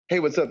Hey,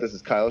 what's up? This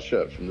is Kyle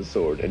Shutt from The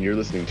Sword, and you're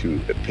listening to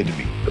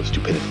Epitome of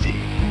Stupidity.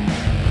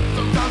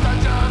 Sometimes I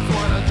just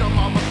wanna jump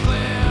off a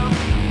cliff.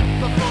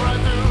 Before I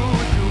do,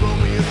 would you roll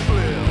me a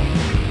spliff?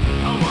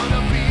 I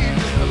wanna be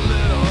just a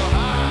little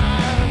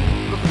high.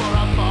 Before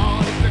I fall,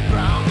 hit the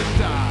ground and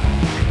die.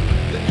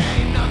 There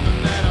ain't nothing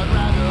that I'd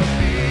rather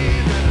be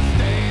than a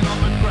stain on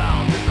the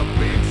ground in the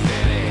big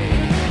city.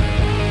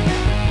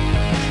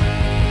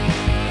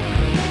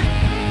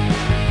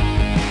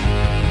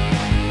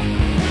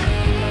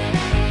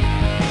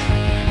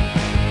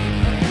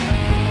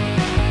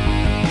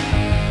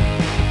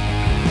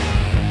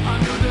 I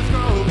knew this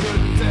girl who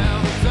couldn't tell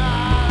the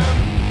time.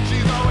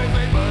 She's always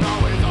late but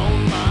always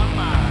on my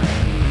mind.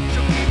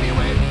 She'll keep me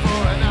waiting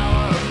for an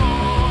hour or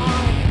more.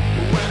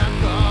 When I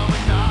come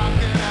and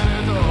knocking at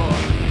her door.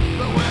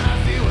 But when I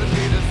see what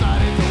she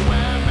decided to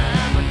wear,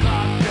 man, the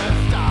clock just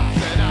stops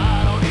and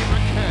I don't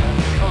even care.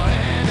 Oh,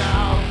 hey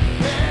now.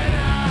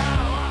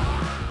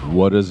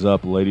 What is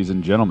up, ladies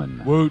and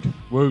gentlemen? Woot,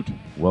 woot.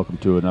 Welcome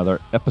to another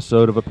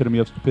episode of Epitome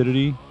of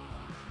Stupidity,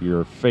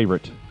 your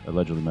favorite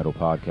allegedly metal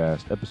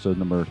podcast, episode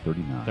number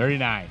 39.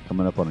 39.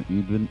 Coming up on an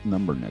even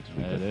number next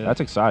week. It is. That's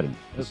exciting.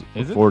 Is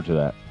Look it? forward to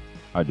that.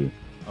 I do.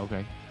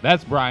 Okay.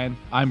 That's Brian.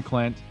 I'm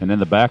Clint. And in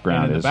the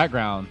background And in is the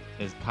background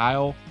is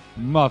Kyle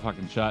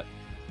motherfucking Shutt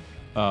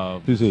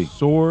of Who's he?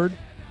 Sword,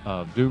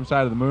 of Doom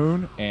Side of the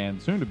Moon,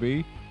 and soon to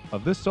be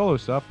of this solo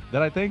stuff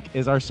that I think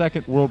is our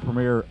second world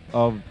premiere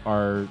of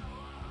our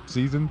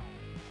season.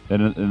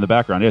 and in the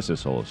background is his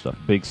solo stuff.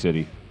 Big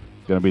City.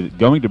 Going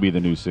to be the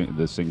new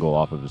the single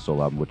off of his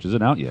solo album, which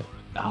isn't out yet.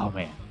 Oh,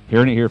 man.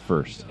 Hearing it here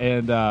first.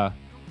 And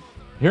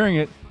hearing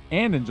it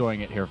and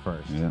enjoying it here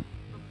first. Yeah.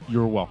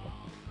 You're welcome.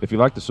 If you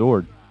like the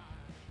Sword,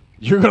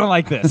 You're going to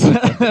like this.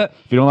 if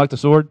you don't like the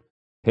Sword,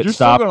 hit You're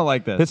stop. still going to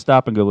like this. Hit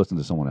stop and go listen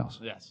to someone else.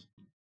 Yes.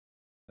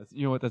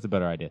 You know what? That's a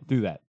better idea.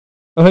 Do that.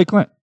 Oh, hey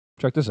Clint,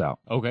 check this out.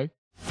 Okay.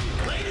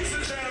 Ladies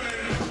and gentlemen.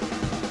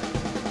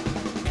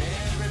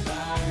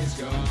 Everybody's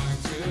going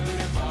to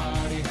the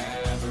party,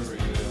 have a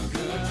real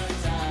good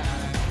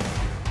time.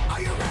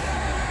 Are you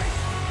ready?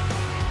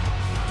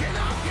 Get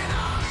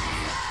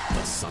up!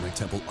 The Sonic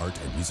Temple Art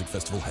and Music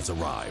Festival has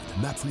arrived.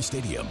 Mapfre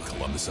Stadium,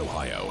 Columbus,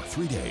 Ohio.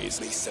 3 days,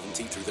 May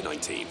 17th through the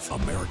 19th.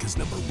 America's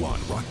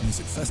 #1 rock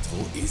music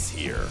festival is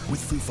here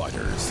with Foo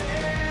Fighters,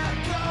 There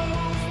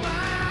goes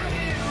my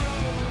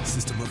hero.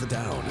 System of a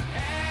Down,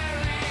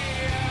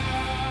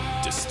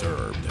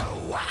 Disturbed,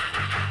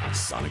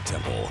 Sonic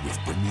Temple with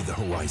Bring Me the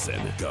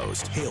Horizon,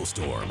 Ghost,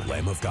 Hailstorm,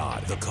 Lamb of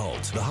God, The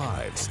Cult, The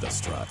Hives, The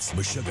Struts,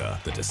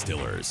 Meshuggah, The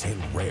Distillers,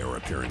 and rare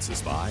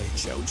appearances by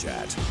Joe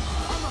Jett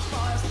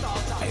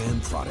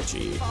and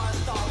Prodigy.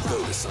 Go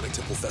to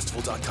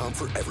SonicTempleFestival.com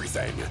for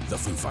everything. The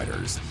Foo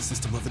Fighters,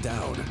 System of a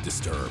Down,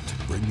 Disturbed,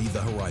 Bring Me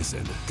the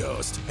Horizon,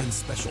 Ghost, and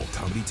special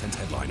comedy tent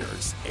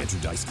headliners Andrew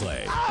Dice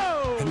Clay,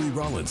 Henry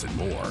Rollins, and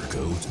more.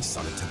 Go to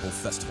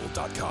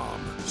SonicTempleFestival.com.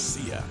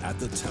 See ya at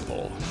the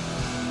temple.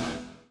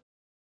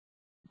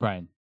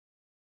 Brian,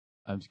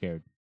 I'm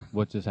scared.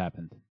 What just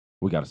happened?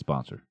 We got a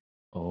sponsor.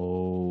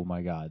 Oh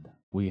my God.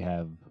 We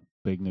have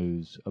big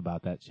news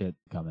about that shit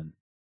coming.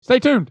 Stay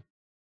tuned.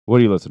 What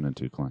are you listening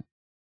to, Clint?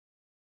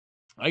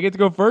 I get to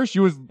go first.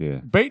 You was Yeah.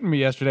 baiting me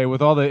yesterday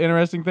with all the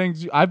interesting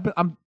things. I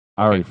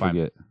already fine.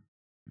 forget.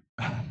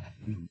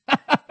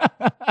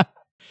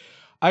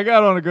 I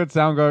got on a good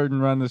Soundgarden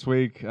run this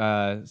week.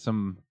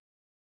 Some,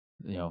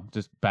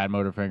 just bad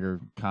motor finger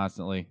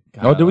constantly.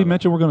 God, Oh, did I we love it.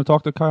 mention we're going to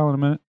talk to Kyle in a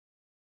minute?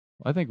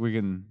 I think we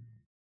can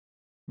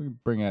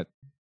bring it.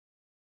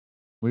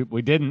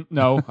 We didn't.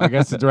 No, I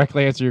guess to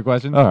directly answer your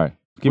question. All right.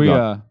 Keep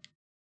going.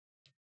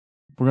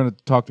 We're gonna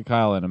talk to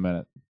Kyle in a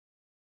minute.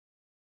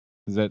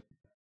 Does that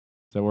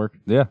work?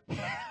 Yeah.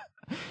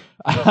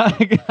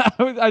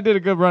 I did a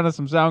good run of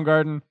some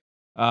Soundgarden.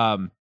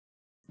 Again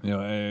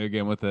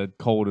with the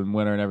cold and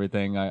winter and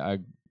everything, I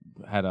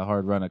had a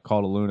hard run at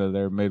Call to Luna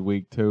there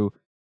midweek too.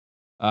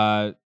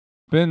 Been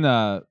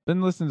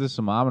listening to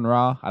some Amon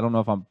Ra. I don't know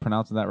if I'm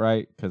pronouncing that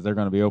right because they're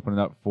going to be opening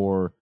up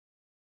for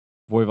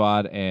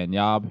Voivod and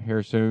Yob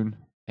here soon,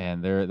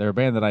 and they're a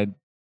band that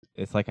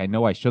it's like I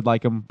know I should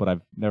like them, but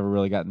I've never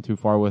really gotten too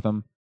far with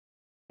them.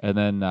 And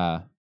then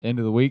end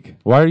of the week.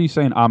 Why are you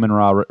saying Amon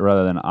Ra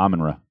rather than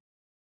Amon Ra?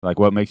 Like,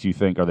 what makes you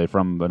think? Are they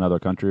from another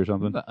country or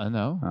something?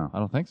 No, Oh. I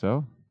don't think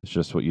so. It's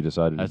just what you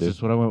decided That's to do.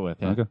 just what I went with.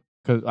 Yeah, Okay.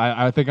 because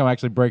I think I'm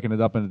actually breaking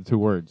it up into two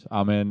words: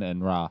 Amen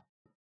and Ra.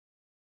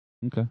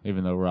 Okay.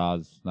 Even though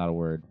Ra's not a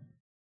word.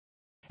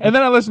 And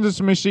then I listened to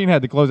some Machine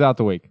Head to close out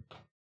the week.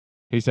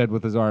 He said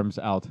with his arms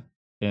out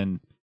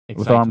in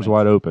With arms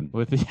wide open.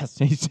 Yes,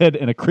 he said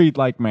in a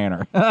Creed-like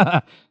manner.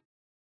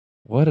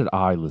 What did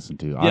I listen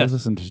to? I Yes.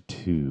 listened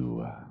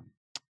to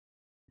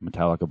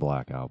Metallica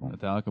Black album.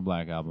 Metallica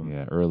Black album.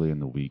 Yeah, early in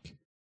the week.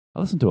 I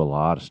listened to a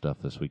lot of stuff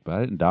this week, but I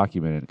didn't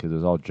document it because it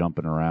was all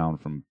jumping around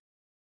from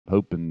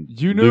hoping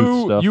You new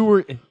knew stuff. you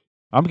were...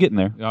 I'm getting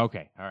there.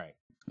 Okay, all right.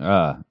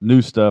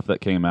 New stuff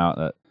that came out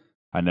that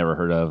I never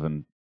heard of,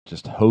 and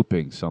just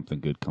hoping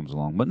something good comes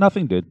along. But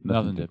nothing did.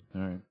 Nothing did.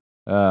 All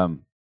right.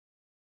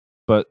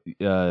 But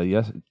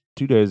yes,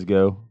 2 days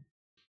ago,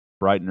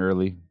 bright and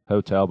early,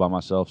 hotel by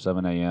myself,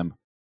 7 a.m.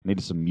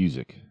 Needed some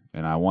music,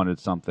 and I wanted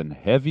something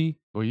heavy.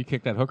 Well, you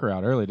kicked that hooker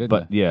out early, didn't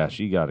But yeah,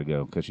 she got to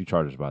go because she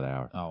charges by the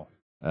hour. you?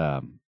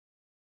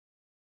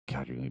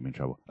 God, you're gonna get me in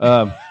trouble.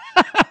 But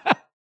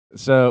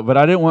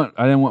I didn't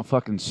want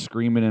fucking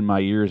screaming in my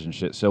ears and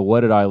shit. So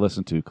what did I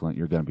listen to, Clint?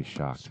 You're gonna be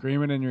shocked.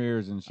 Screaming in your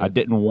ears and shit. I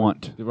didn't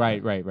want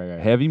Right.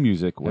 heavy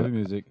music Heavy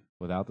music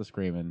without the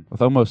screaming.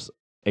 with almost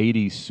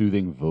 80s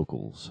soothing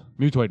vocals.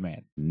 Mutoid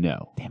Man.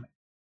 No. Damn it.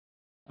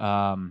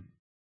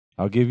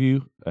 I'll give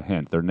you a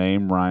hint. Their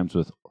name rhymes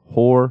with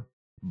whore,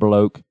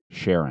 bloke,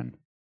 Sharon.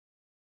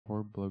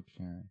 Poor bloke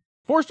Sharon.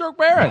 Four-stroke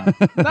Baron.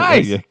 There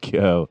Nice. you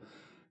go.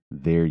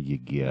 There you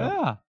go.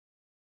 Yeah.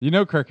 You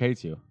know Kirk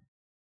hates you.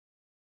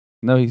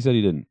 No, he said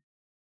he didn't.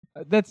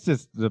 That's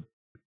just the.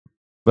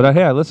 But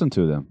I listened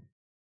to them.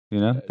 You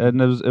know,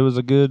 and it was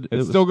a good.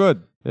 It's still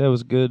good. Yeah, it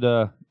was good.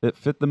 It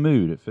fit the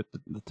mood. It fit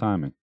the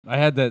timing. I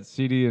had that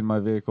CD in my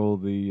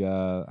vehicle.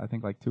 I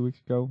think like 2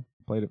 weeks ago.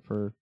 Played it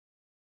for a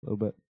little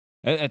bit.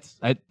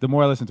 The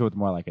more I listen to it, the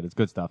more I like it. It's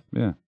good stuff.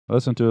 Yeah, I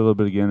listened to it a little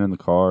bit again in the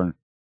car, and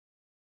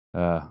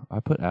I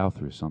put Al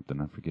through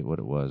something. I forget what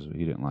it was, but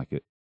he didn't like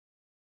it.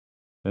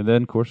 And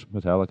then, of course,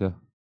 Metallica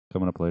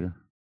coming up later.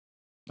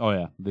 Oh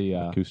yeah, the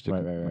Acoustic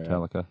right.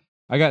 Metallica.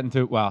 I got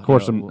into Of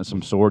course,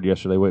 some Sword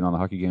yesterday, waiting on the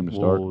hockey game to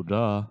start. Well,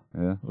 duh.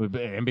 Yeah,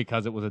 And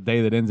because it was a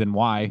day that ends in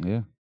Y,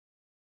 yeah.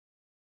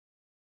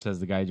 says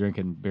the guy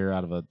drinking beer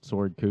out of a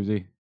Sword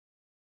koozie.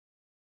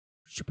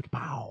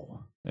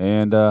 Pow.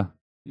 And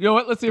You know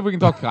what? Let's see if we can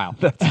talk to Kyle.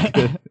 that's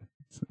good.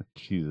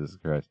 Jesus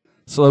Christ,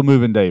 slow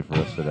moving day for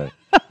us today.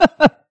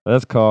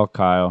 Let's call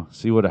Kyle,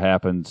 see what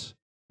happens.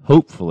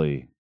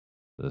 Hopefully,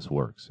 this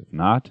works. If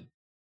not,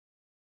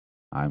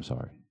 I'm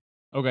sorry.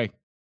 Okay.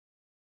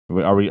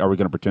 Are we going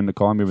to pretend to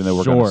call him even though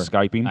we're going to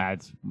Skyping?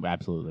 That's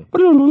absolutely.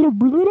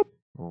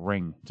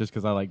 Ring. Just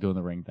because I like doing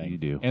the ring thing. You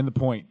do. And the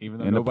point, even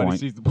though And the nobody point.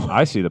 sees the point.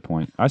 I see the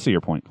point. I see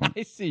your point, Clint.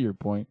 I see your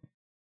point.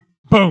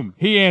 Boom.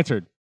 He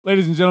answered.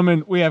 Ladies and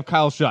gentlemen, we have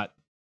Kyle Shutt.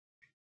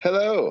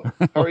 Hello.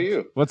 How are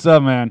you? What's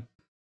up, man?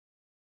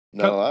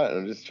 Not a lot.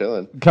 I'm just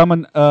chilling.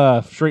 Coming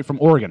straight from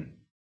Oregon.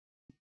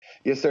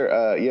 Yes, sir.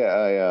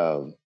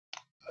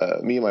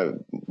 Me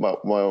and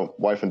my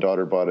wife and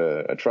daughter bought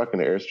a truck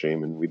and an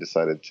Airstream, and we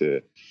decided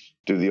to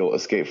do the old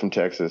escape from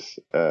Texas.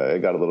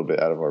 It got a little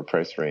bit out of our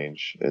price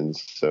range, and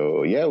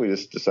so we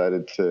just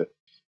decided to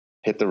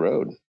hit the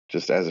road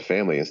just as a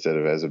family instead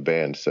of as a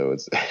band. So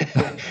it's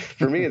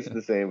for me, it's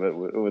the same, but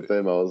with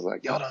them, I was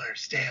like, y'all don't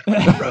understand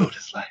what the road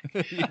is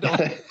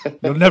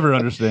like. You'll never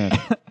understand.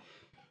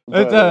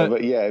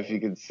 But yeah, if you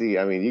can see,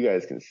 I mean, you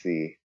guys can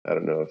see. I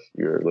don't know if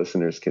your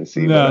listeners can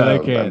see. No, but,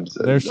 they can't.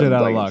 They're shit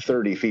out of luck.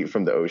 30 feet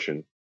from the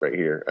ocean right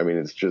here. I mean,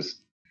 it's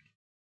just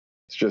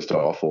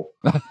awful.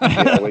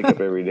 I wake up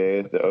every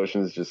day. The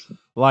ocean's just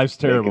Life's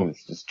terrible.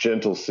 It's just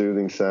gentle,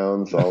 soothing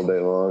sounds all day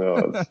long.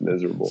 Oh, it's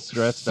miserable.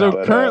 Stressed So out.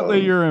 But,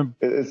 currently you're in.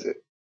 It's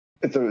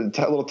a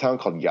little town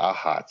called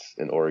Yachats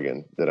in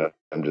Oregon that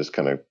I'm just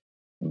kind of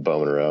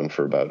bumming around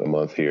for about a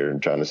month here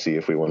and trying to see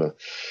if we want to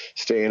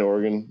stay in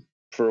Oregon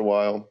for a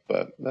while,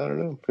 but I don't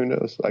know. Who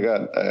knows? I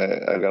got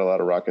a lot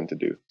of rocking to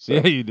do. So.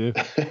 Yeah, you do.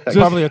 There's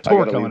probably a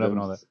tour coming up and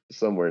all that.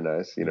 Somewhere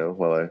nice,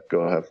 while I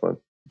go have fun.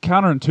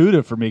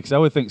 Counterintuitive for me because I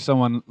would think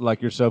someone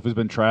like yourself who's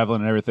been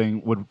traveling and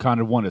everything would kind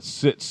of want to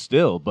sit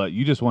still, but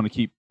you just want to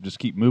keep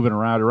moving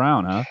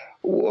around, huh?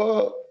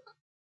 Well,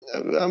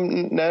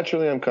 I'm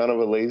kind of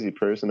a lazy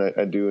person.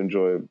 I do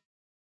enjoy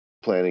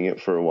planning it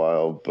for a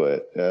while,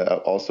 but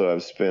also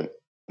I've spent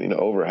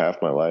over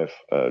half my life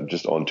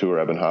just on tour.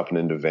 I've been hopping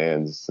into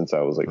vans since I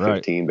was like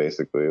 15,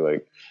 basically,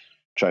 like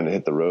trying to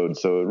hit the road.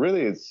 So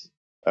really,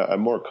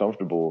 I'm more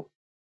comfortable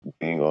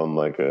being on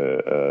like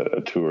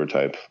a tour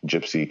type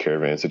gypsy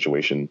caravan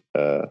situation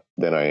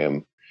than I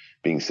am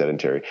being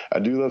sedentary. I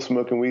do love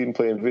smoking weed and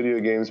playing video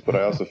games, but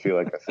I also feel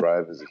like I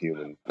thrive as a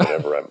human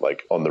whenever I'm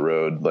like on the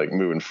road, like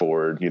moving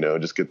forward,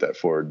 just get that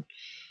forward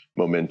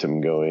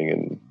momentum going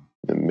and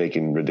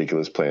making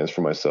ridiculous plans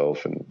for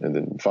myself and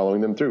then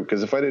following them through.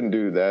 Because if I didn't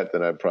do that,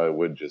 then I probably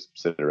would just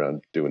sit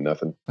around doing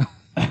nothing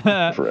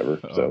forever.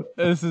 So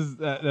that's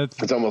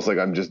it's almost like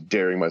I'm just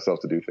daring myself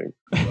to do things.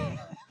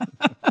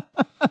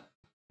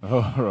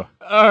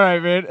 All right,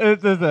 man.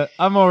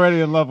 I'm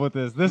already in love with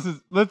this.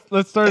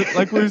 Let's start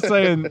like we were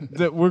saying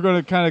that we're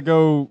going to kind of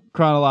go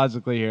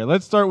chronologically here.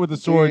 Let's start with the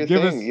sword.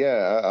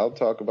 I'll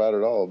talk about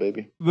it all,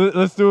 baby.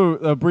 Let's do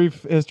a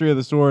brief history of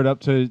the sword up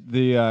to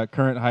the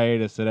current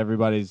hiatus that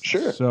everybody's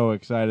so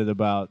excited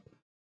about.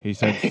 He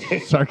said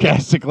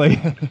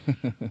sarcastically.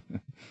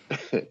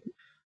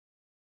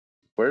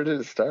 Where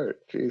did it start?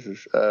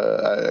 Jesus.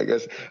 I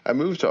guess I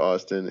moved to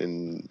Austin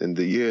in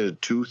the year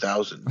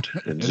 2000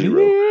 and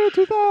zero.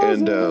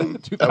 And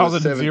I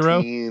was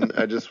 17.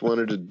 I just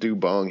wanted to do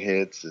bong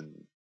hits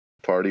and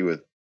party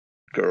with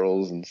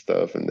girls and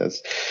stuff. And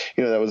that's,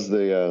 that was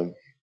the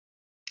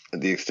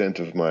extent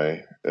of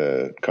my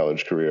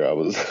college career.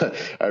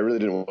 I really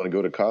didn't want to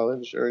go to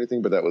college or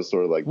anything, but that was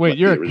sort of like. Wait,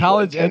 you're a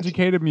college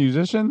educated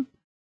musician?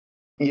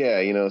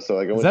 Yeah, so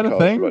like I went that to a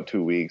college thing? for about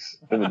 2 weeks.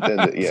 And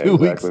then, yeah, 2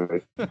 weeks.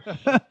 exactly.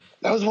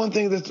 That was one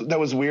thing that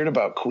was weird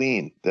about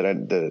Queen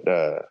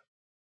that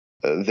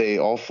they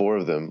all four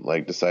of them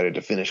like decided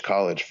to finish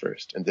college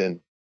first and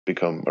then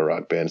become a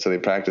rock band. So they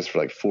practiced for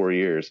like 4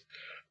 years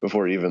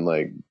before even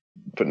like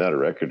putting out a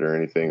record or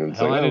anything. And it's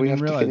Hell, I like, oh, didn't we even have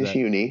to realize finish that.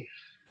 uni.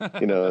 I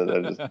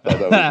just thought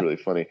that was really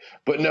funny.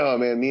 But no,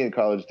 man, me and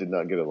college did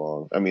not get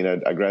along. I mean,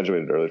 I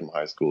graduated early from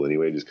high school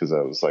anyway, just because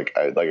I was like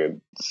I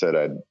said,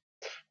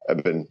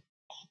 I've been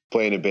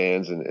playing in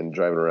bands and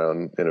driving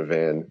around in a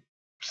van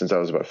since I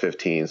was about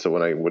 15. So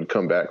when I would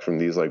come back from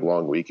these like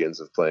long weekends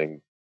of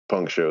playing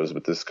punk shows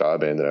with this ska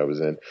band that I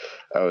was in,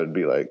 I would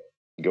be like,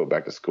 go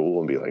back to school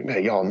and be like,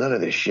 man, y'all, none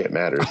of this shit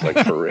matters. Like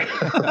for real.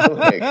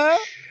 Like,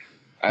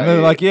 and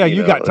they're like, yeah,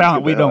 you got let's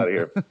talent, get the we hell out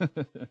of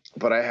don't. here.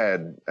 But I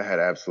had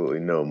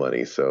absolutely no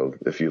money. So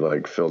if you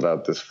like filled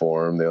out this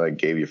form, they like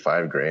gave you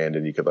 $5,000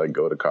 and you could like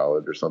go to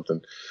college or something.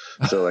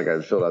 So like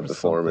I filled out the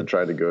form and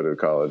tried to go to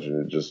college,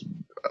 and it just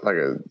like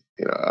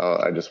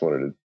I just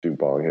wanted to do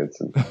bong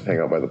hits and hang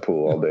out by the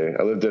pool all day.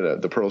 I lived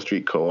in the Pearl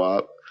Street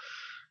Co-op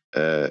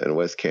in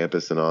West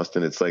Campus in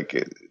Austin. It's like,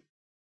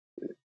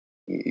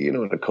 you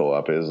know what a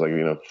co-op is, like,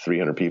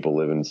 300 people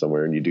living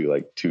somewhere, and you do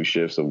like 2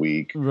 shifts a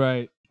week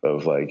Right.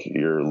 of like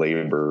your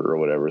labor or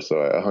whatever. So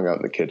I hung out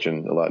in the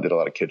kitchen a lot, did a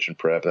lot of kitchen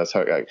prep. That's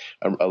how I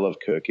love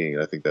cooking.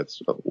 And I think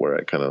that's where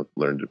I kind of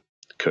learned to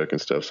cook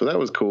and stuff. So that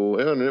was cool.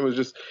 And it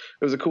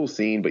was a cool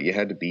scene, but you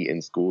had to be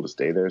in school to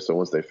stay there. So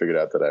once they figured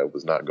out that I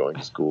was not going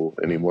to school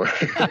anymore,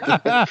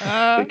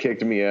 they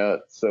kicked me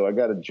out. So I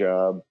got a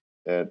job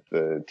at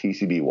the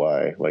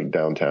TCBY, like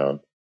downtown.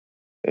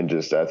 And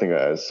I think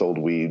I sold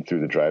weed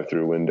through the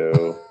drive-through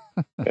window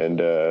and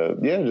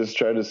just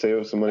tried to save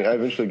up some money. I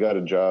eventually got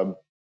a job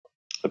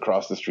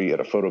across the street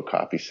at a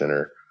photocopy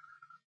center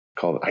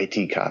called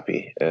IT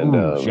Copy. And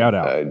Ooh, shout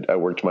out. I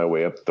worked my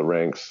way up the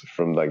ranks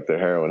from like the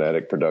heroin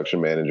addict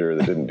production manager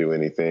that didn't do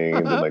anything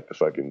and then like the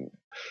fucking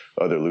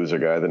other loser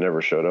guy that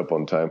never showed up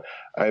on time.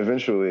 I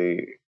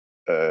eventually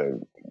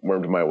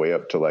wormed my way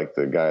up to like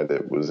the guy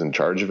that was in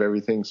charge of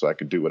everything, so I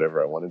could do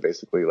whatever I wanted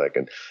basically. Like,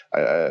 and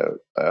I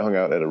hung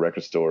out at a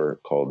record store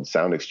called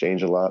Sound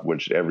Exchange a lot,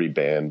 which every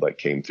band like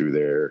came through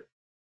there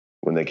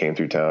when they came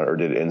through town or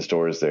did in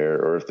stores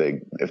there, or if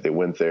they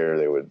went there,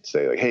 they would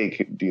say like,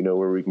 hey, do you know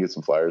where we can get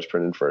some flyers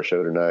printed for our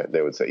show tonight? And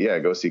they would say, yeah,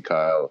 go see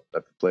Kyle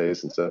at the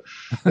place. And so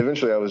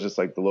eventually I was just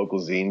like the local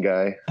zine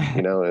guy,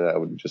 and I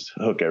would just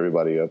hook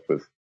everybody up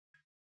with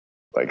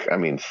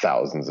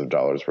thousands of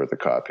dollars worth of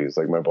copies.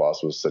 Like my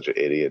boss was such an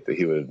idiot that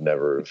he would have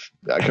never,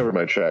 I covered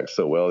my tracks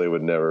so well, they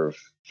would never have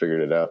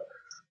figured it out.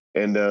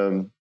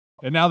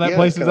 And now that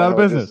place is out of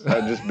business.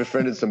 I just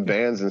befriended some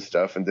bands and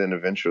stuff, and then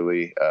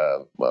eventually, I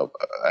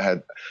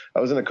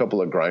was in a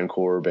couple of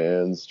grindcore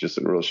bands, just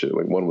real shit.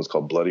 Like one was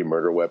called Bloody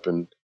Murder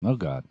Weapon, Oh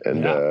God.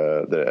 and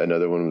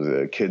another one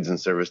was Kids in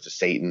Service to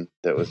Satan.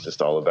 That was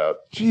just all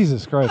about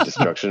Jesus Christ.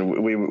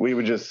 destruction. We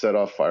would just set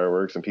off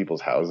fireworks in people's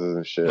houses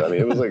and shit. I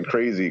mean, it was like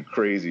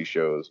crazy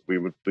shows.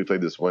 We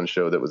played this one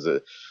show that was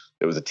a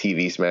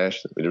TV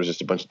smash. There was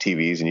just a bunch of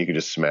TVs, and you could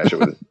just smash it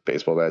with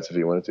baseball bats if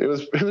you wanted to.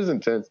 It was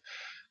intense.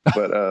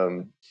 But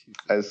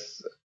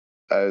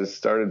I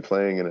started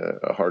playing in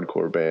a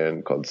hardcore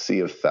band called Sea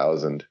of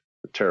Thousand,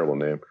 a terrible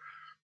name.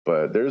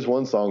 But there's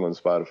one song on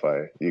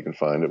Spotify you can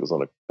find. It was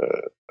on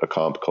a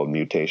comp called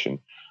Mutation.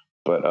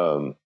 But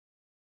I'm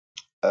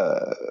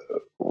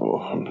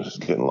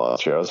just getting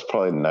lost here. I was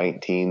probably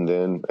 19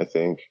 then, I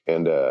think.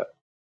 And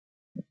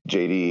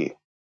JD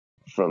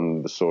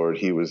from The Sword,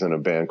 he was in a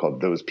band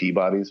called Those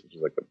Peabodys, which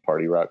is like a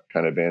party rock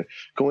kind of band,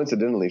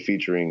 coincidentally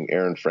featuring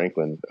Aaron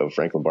Franklin of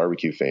Franklin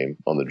Barbecue fame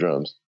on the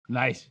drums.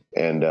 Nice.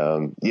 And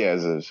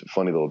it's a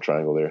funny little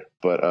triangle there.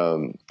 But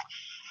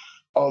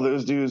all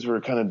those dudes were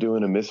kind of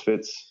doing a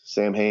Misfits,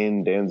 Sam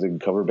Hain, Danzig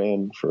cover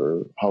band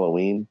for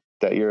Halloween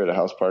that year at a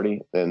house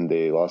party, and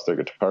they lost their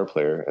guitar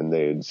player, and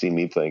they'd seen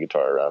me playing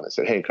guitar around and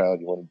said, hey, Kyle,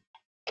 do you want to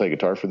play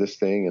guitar for this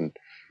thing? And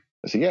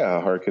I said, yeah,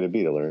 how hard could it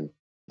be to learn,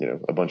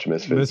 a bunch of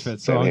Misfits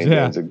Misfits Sam songs, Hain, yeah.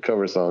 Danzig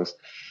cover songs.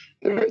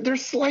 They're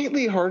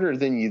slightly harder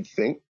than you'd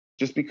think,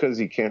 just because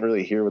you can't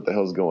really hear what the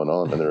hell's going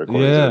on in the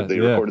recordings. Yeah, They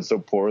recorded so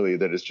poorly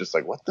that it's just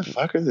like, what the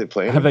fuck are they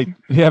playing?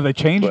 Have they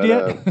changed But,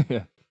 yet?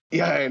 Yeah.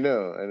 Yeah, I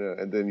know.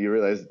 And then you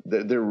realize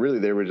that they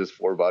were just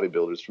 4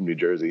 bodybuilders from New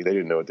Jersey. They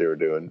didn't know what they were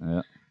doing.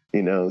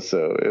 Yeah.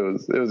 So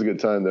it was a good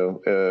time though.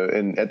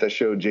 And at that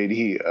show,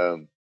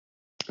 JD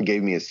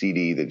gave me a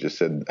CD that just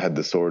had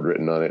The Sword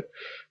written on it.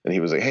 And he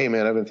was like, hey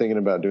man, I've been thinking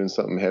about doing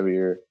something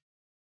heavier.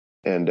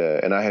 And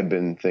I had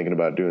been thinking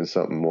about doing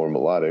something more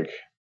melodic.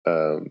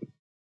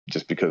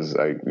 Just because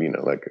I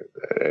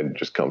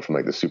just come from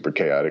like the super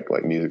chaotic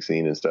like music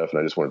scene and stuff, and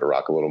I just wanted to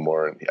rock a little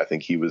more. And I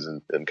think he was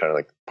in kind of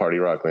like party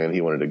rock land. He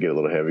wanted to get a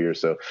little heavier,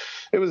 so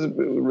it was a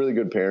really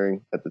good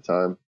pairing at the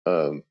time.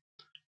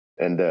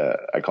 And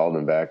I called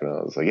him back and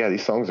I was like, yeah,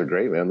 these songs are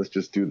great, man. Let's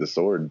just do The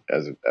Sword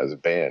as a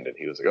band. And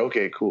he was like,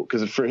 okay, cool.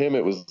 Because for him,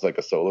 it was like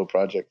a solo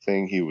project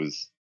thing. It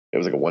was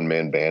like a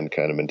one-man band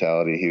kind of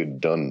mentality. He had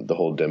done the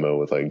whole demo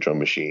with like drum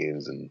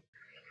machines and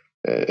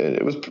And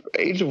it was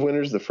Age of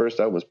Winters. The first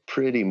album was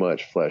pretty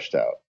much fleshed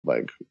out,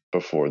 like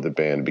before the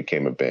band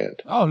became a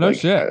band. Oh, no like,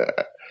 shit.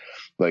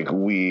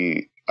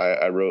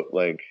 I wrote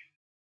like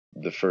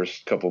the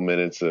first couple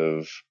minutes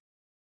of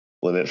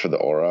Limit for the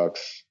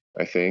Aurochs,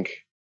 I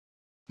think,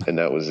 and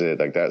that was it.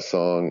 Like that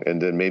song,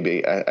 and then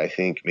maybe I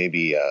think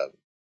maybe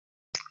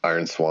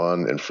Iron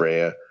Swan and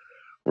Freya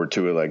were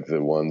two of like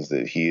the ones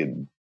that he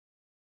had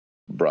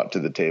brought to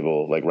the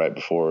table, like right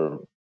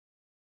before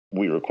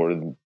we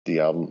recorded the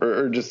album,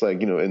 or just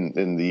like, you know,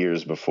 in the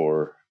years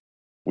before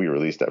we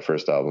released that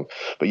first album.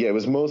 But yeah, it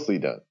was mostly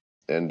done,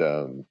 and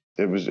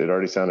it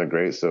already sounded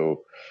great.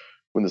 So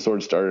when the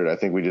Sword started, I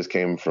think we just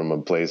came from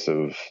a place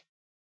of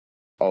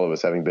all of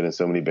us having been in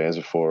so many bands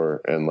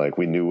before, and like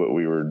we knew what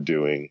we were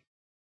doing,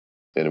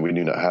 and we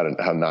knew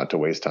how not to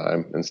waste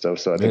time and stuff.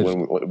 So I think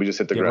when we just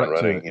hit the Get ground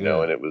right to running, it, you know,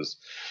 yeah. and it was,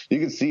 you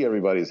could see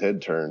everybody's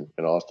head turn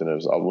in Austin. It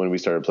was when we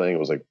started playing, it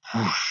was like,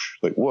 whoosh,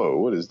 like, whoa,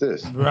 what is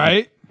this?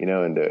 Right? You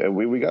know, and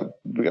we got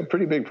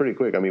pretty big pretty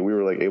quick. I mean, we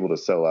were like able to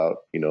sell out,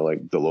 you know,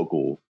 like the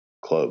local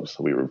clubs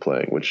we were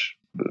playing, which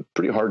was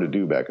pretty hard to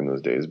do back in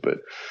those days. But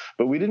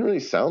we didn't really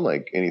sound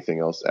like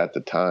anything else at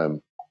the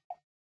time.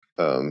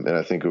 And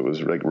I think it was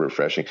like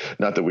refreshing.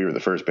 Not that we were the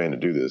first band to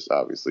do this,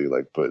 obviously,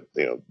 like, but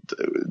you know,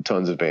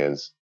 tons of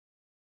bands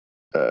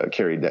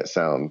carried that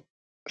sound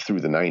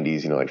through the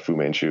 90s, you know, like Fu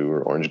Manchu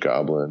or Orange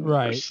Goblin or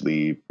Right.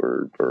 Sleep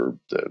or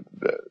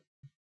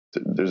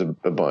there's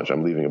a bunch.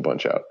 I'm leaving a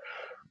bunch out.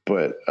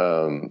 But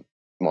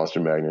Monster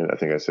Magnet, I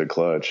think I said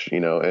Clutch, you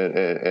know,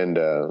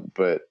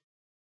 but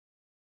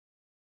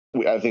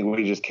I think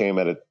we just came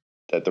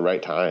at the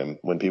right time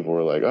when people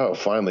were like, oh,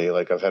 finally,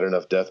 like I've had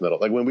enough death metal.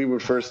 Like when we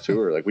would first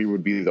tour, like we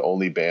would be the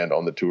only band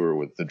on the tour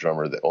with the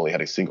drummer that only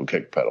had a single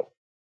kick pedal.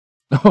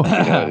 You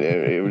know,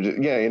 it was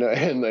just, yeah, you know,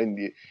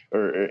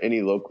 or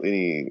any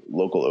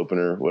local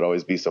opener would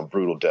always be some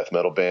brutal death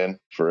metal band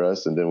for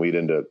us, and then we'd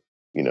end up,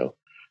 you know,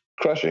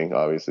 crushing,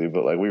 obviously,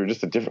 but like we were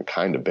just a different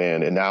kind of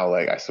band. And now,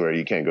 like, I swear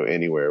you can't go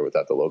anywhere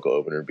without the local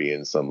opener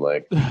being some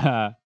like,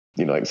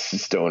 you know, like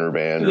stoner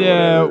band or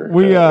Yeah,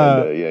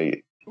 whatever.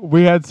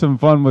 we had some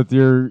fun with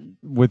your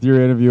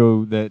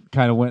interview that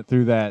kind of went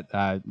through that,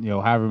 you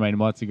know, however many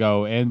months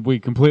ago, and we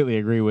completely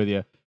agree with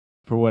you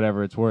for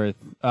whatever it's worth.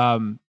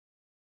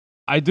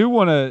 I do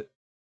want to.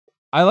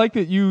 I like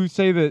that you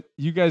say that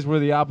you guys were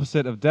the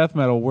opposite of death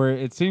metal, where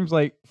it seems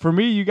like for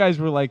me, you guys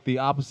were like the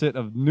opposite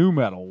of nu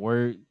metal,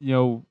 where, you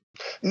know.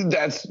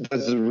 That's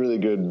a really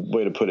good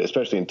way to put it,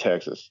 especially in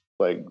Texas.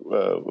 Like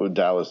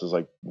Dallas is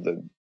like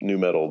the nu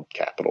metal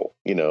capital,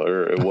 you know,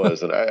 or it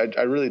was. And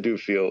I really do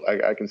feel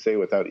I can say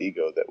without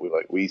ego that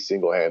we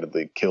single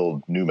handedly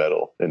killed nu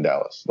metal in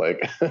Dallas.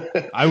 Like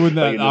I would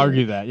not like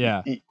argue that.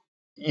 Yeah,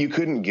 you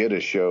couldn't get a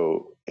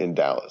show in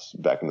Dallas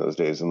back in those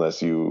days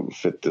unless you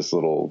fit this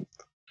little.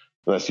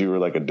 Unless you were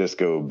like a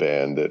disco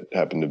band that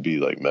happened to be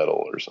like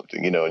metal or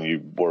something, you know, and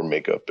you wore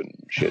makeup and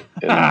shit.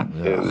 And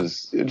it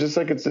was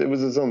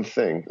its own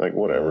thing, like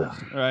whatever.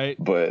 right.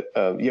 But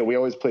yeah, we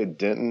always played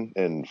Denton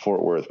and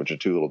Fort Worth, which are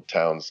two little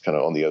towns kind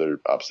of on the other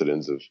opposite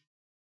ends of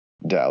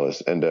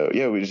Dallas. And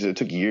yeah, it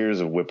took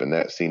years of whipping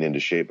that scene into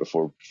shape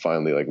before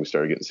finally like we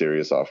started getting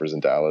serious offers in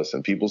Dallas,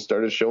 and people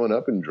started showing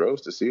up in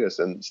droves to see us.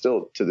 And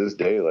still to this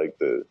day, like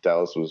the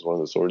Dallas was one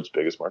of the Sword's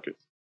biggest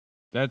markets.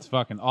 That's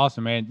fucking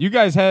awesome, man. You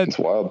guys had, It's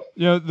wild.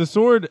 you know, the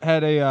Sword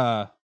had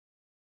a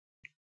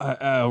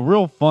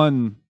real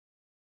fun.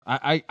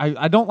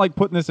 I don't like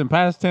putting this in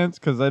past tense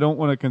because I don't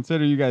want to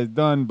consider you guys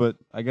done, but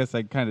I guess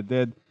I kind of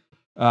did.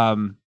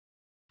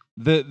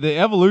 The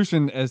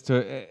evolution as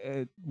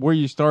to where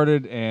you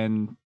started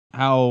and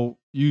how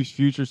you use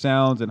future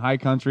sounds and high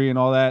country and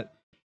all that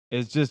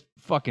is just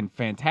fucking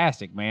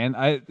fantastic, man.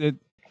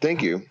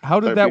 Thank you. How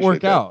did I that work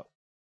appreciate that. out?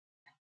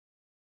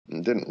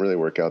 It didn't really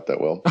work out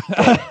that well.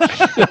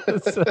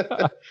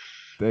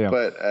 Damn.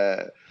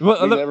 But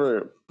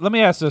Well, let me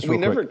ask this we real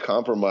never quick.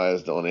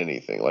 compromised on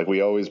anything. Like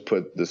we always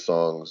put the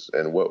songs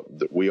and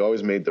we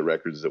always made the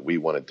records that we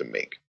wanted to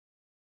make,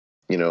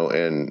 you know,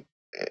 and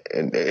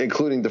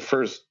including the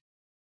first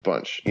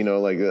bunch, you know,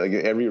 like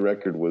every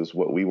record was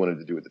what we wanted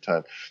to do at the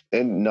time.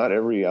 And not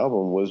every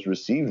album was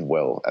received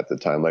well at the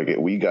time. Like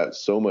we got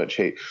so much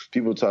hate.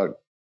 People talk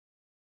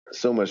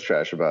so much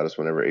trash about us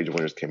whenever Age of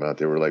Winters came out.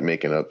 They were like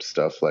making up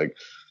stuff like,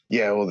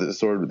 yeah, well,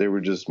 they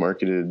were just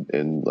marketed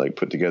and like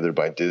put together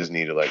by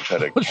Disney to like try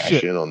to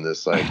cash in on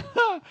this like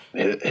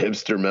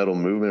hipster metal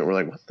movement. We're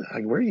like, what the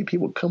heck? Where are you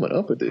people coming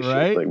up with this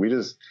Right? shit? Like we're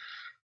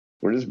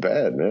just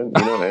bad, man.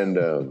 You know,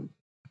 and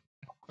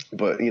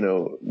but you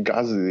know,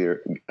 Gods of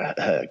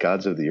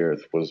the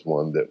Earth was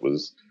one that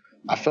was.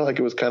 I felt like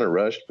it was kind of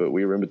rushed, but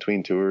we were in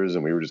between tours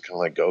and we were just kind of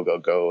like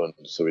go, and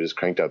so we just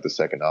cranked out the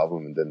second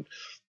album, and then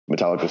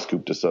Metallica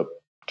scooped us up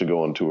to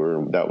go on tour,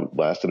 and that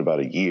lasted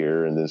about a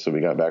year. And then so we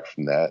got back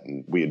from that,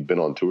 and we had been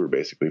on tour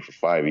basically for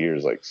 5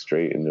 years like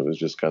straight, and it was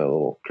just kind of a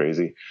little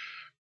crazy.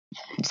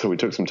 So we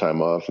took some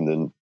time off, and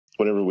then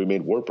whenever we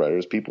made Warp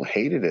Riders, people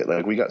hated it.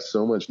 Like we got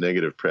so much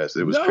negative press.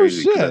 It was No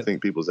crazy because I shit.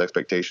 think people's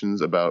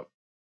expectations about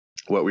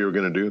what we were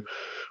going to do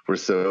were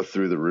so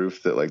through the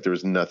roof that like there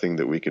was nothing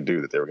that we could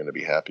do that they were going to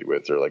be happy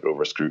with or like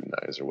over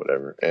scrutinize or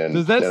whatever. And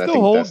Does that and I still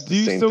think hold? that's Do the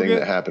you same still thing get?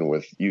 that happened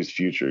with Used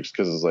Futures,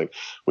 because it's like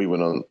we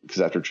went on,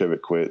 because after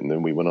Trivet quit, and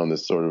then we went on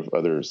this sort of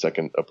other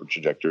second upward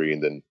trajectory,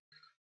 and then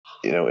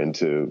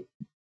into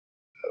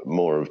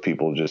more of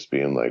people just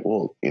being like,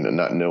 well,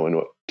 not knowing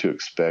what to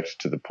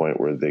expect to the point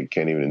where they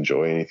can't even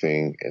enjoy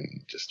anything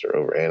and just are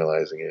over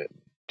analyzing it.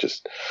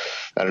 Just,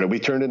 I don't know. We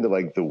turned into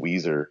like the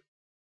Weezer,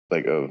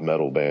 like of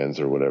metal bands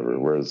or whatever,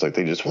 where it's like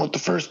they just want the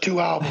first 2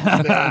 albums,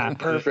 man,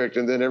 perfect,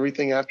 and then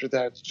everything after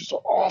that's just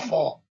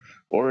awful,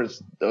 or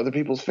it's other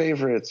people's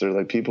favorites, or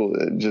like people.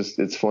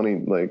 It's funny,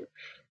 like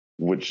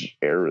which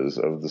eras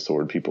of the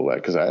Sword people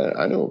like, because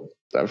I know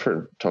I've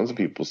heard tons of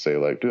people say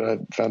like, dude, I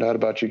found out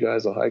about you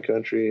guys on High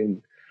Country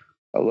and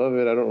I love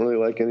it. I don't really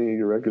like any of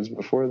your records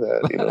before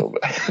that, But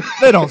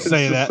They don't it's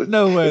say just, that.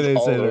 No way it's they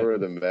all say that. over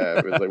the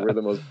map. It's like we're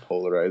the most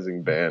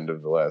polarizing band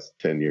of the last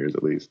 10 years,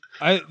 at least.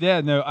 I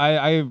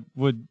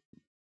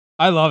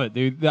love it,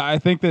 dude. I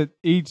think that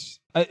it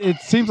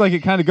seems like it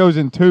kind of goes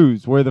in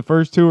twos, where the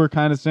first two are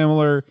kind of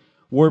similar,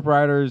 Warp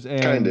Riders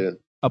and Kinda.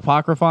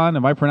 Apocryphon.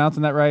 Am I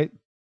pronouncing that right?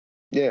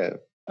 Yeah.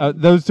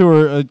 Those two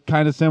are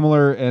kind of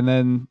similar, and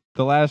then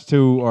the last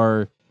two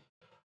are.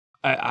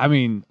 I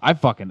mean, I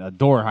fucking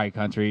adore High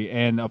Country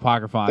and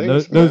Apocryphon.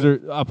 Thanks, those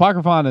man. are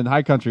Apocryphon and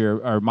High Country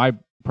are my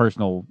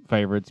personal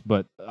favorites,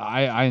 but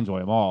I enjoy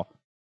them all.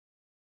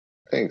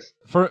 Thanks.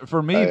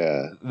 For me,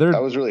 I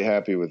was really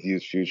happy with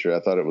Used Future.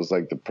 I thought it was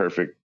like the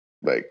perfect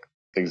like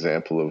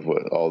example of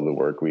what all the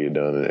work we had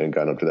done and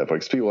gotten up to that point.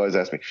 Because people always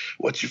ask me,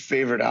 "What's your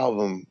favorite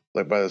album?"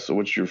 Like, so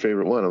what's your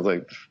favorite one? I was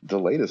like, the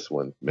latest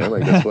one, man.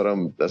 Like that's what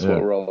what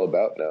we're all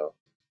about now.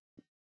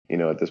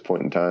 At this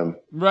point in time,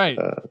 Right.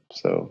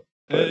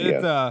 But,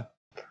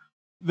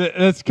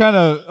 That's kind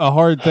of a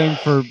hard thing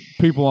for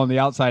people on the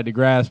outside to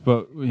grasp,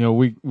 but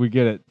we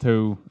get it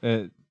too.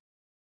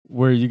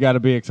 Where you got to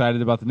be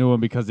excited about the new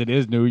one because it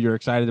is new. You're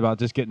excited about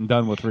just getting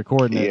done with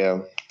recording it. Yeah.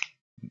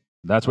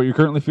 That's what you're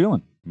currently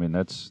feeling. I mean,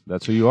 that's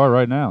who you are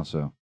right now.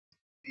 So.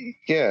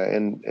 Yeah,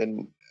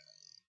 and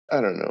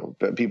I don't know,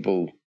 but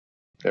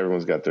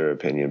everyone's got their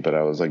opinion. But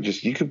I was like,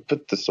 you could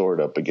put the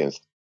Sword up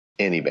against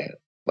any band.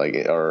 Like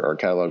our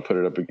catalog, put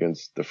it up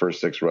against the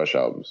first 6 Rush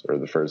albums or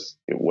the first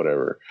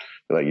whatever.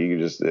 Like you could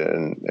just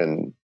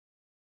and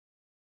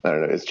I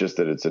don't know. It's just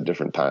that it's a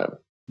different time.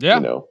 Yeah.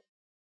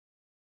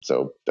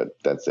 So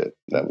that's it.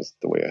 That was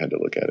the way I had to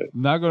look at it.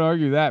 Not going to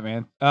argue that,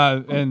 man.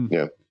 And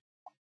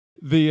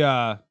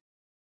yeah.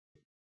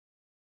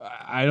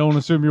 I don't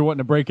assume you're wanting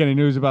to break any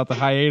news about the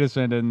hiatus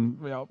ending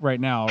right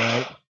now,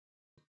 right?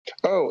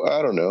 Oh,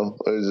 I don't know.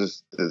 It was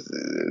just this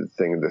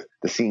thing.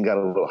 The scene got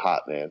a little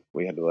hot, man.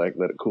 We had to like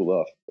let it cool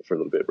off for a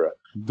little bit, bro.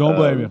 Don't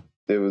blame you.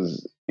 It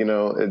was,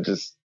 it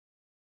just.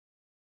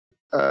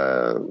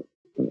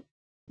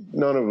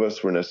 None of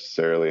us were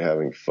necessarily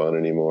having fun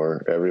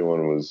anymore.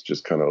 Everyone was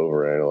just kind of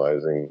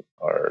overanalyzing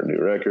our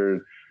new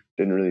record.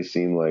 Didn't really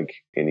seem like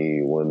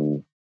any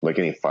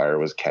fire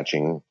was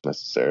catching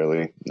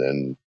necessarily.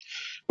 And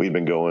we'd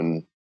been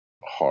going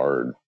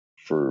hard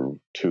for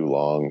too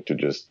long to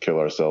just kill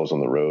ourselves on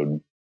the road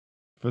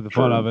for the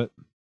fun of it.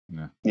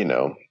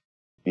 Yeah.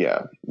 Yeah.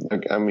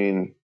 Like, I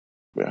mean,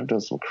 I've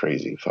done some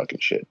crazy fucking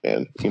shit,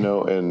 man.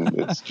 And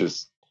it's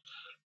just.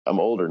 I'm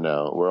older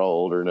now. We're all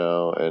older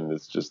now, and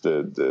it's just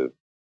it's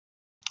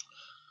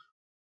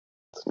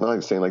not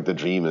like saying like the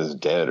dream is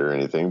dead or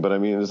anything, but I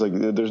mean, it's like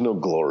there's no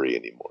glory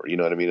anymore. You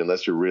know what I mean?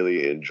 Unless you're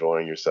really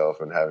enjoying yourself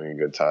and having a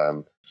good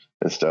time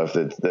and stuff,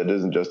 that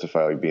doesn't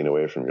justify like being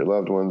away from your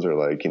loved ones or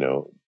like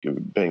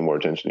paying more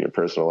attention to your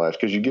personal life,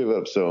 because you give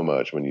up so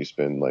much when you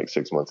spend like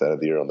 6 months out of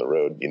the year on the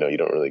road. You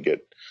don't really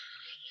get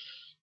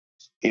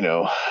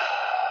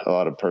a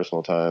lot of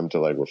personal time to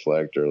like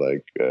reflect or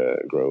like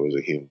grow as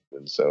a human.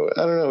 So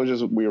I don't know. It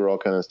was just, we were all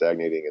kind of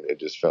stagnating, and it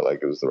just felt like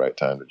it was the right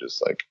time to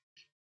just like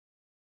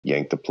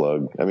yank the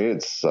plug. I mean,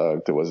 it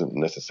sucked. It wasn't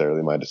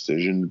necessarily my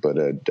decision, but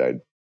I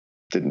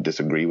didn't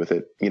disagree with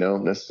it,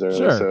 necessarily.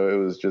 Sure. So it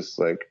was just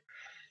like,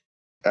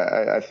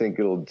 I think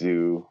it'll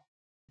do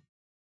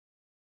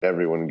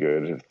everyone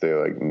good if they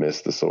like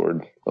miss the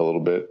Sword a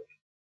little bit,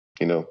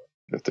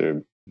 if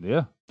they're,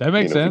 that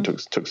makes sense. If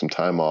we took some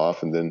time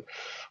off, and then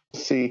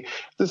see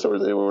the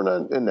Sword. We're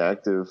not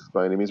inactive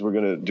by any means. We're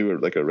going to do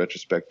like a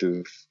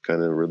retrospective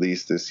kind of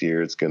release this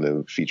year. It's going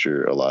to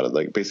feature a lot of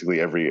like basically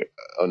every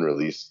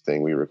unreleased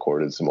thing we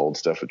recorded, some old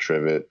stuff at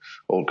Trivet,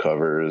 old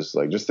covers,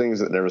 like just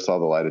things that never saw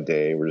the light of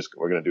day. We're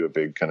going to do a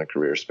big kind of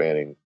career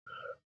spanning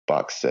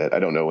box set. I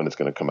don't know when it's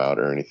going to come out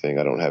or anything.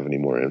 I don't have any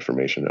more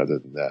information other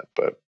than that,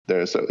 but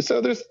there's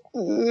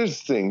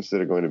things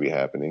that are going to be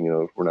happening.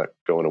 We're not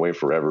going away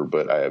forever,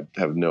 but I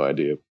have no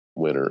idea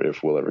when or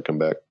if we'll ever come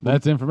back.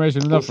 That's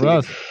information enough for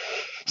us.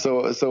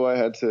 So I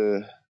had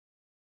to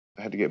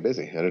get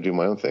busy. I had to do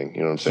my own thing.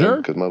 You know what I'm saying? Sure.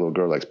 Because my little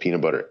girl likes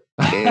peanut butter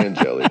and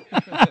jelly.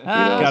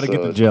 Gotta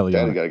get the jelly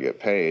Daddy on. got to get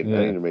paid. Yeah.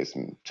 I need to make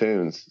some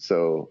tunes.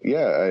 So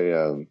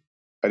yeah,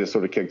 I just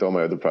sort of kicked all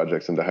my other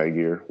projects into high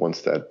gear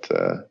once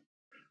that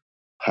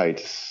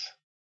hiatus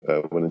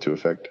went into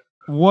effect.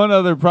 One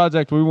other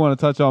project we want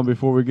to touch on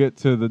before we get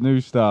to the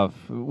new stuff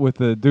with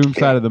the Doom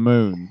Side of the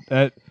Moon.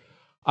 That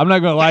I'm not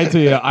going to lie to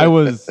you.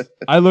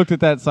 I looked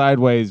at that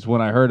sideways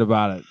when I heard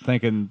about it,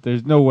 thinking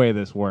there's no way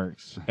this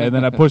works. And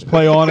then I pushed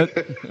play on it.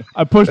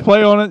 On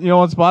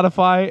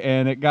Spotify,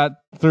 and it got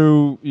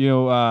through,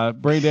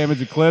 Brain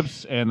Damage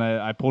Eclipse, and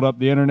I pulled up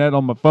the internet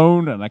on my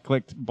phone, and I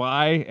clicked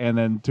buy, and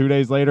then 2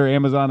 days later,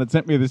 Amazon had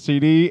sent me the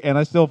CD, and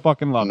I still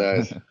fucking love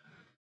Nice. it.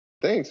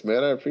 Thanks,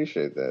 man. I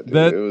appreciate that. Dude.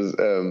 That- It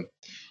was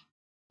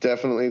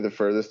definitely the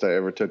furthest I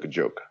ever took a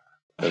joke.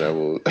 And I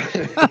will.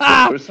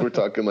 We're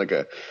talking like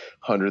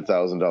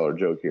 $100,000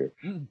 joke here.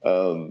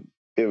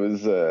 It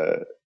was.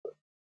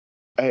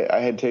 I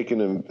had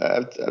taken him.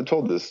 I've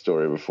told this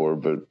story before,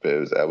 but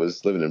I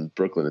was living in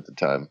Brooklyn at the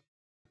time,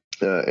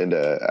 and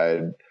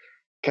I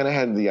kind of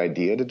had the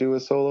idea to do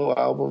a solo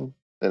album,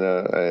 and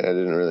I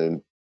didn't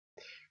really.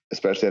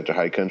 Especially after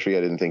High Country,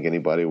 I didn't think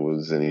anybody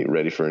was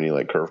ready for any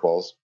like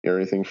curveballs or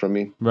anything from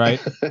me.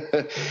 Right.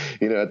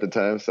 At the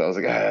time. So I was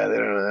like, they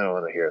don't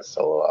want to hear a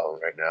solo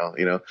album right now,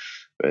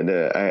 And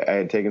I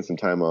had taken some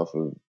time off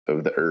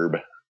of the herb.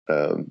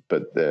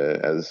 But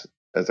as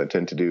I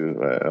tend to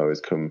do, I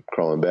always come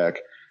crawling back.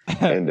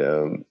 And,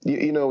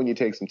 when you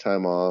take some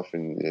time off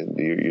and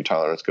your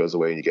tolerance goes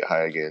away and you get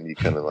high again, you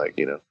kind of like,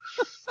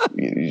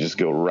 you just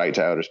go right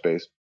to outer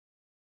space.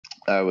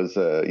 I was,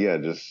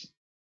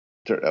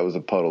 I was a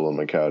puddle on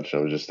my couch.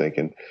 And I was just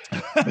thinking,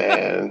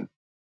 man,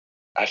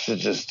 I should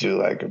just do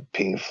like a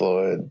Pink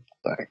Floyd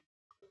like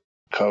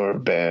cover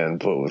band,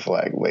 but with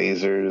like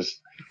lasers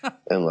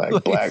and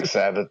like Black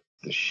Sabbath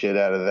the shit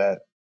out of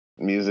that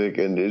music.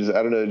 And it just,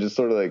 I don't know, it just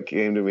sort of like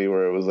came to me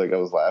where it was like I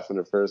was laughing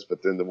at first,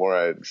 but then the more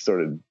I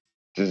started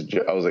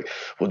I was like,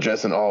 well,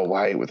 dress in all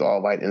white with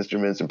all white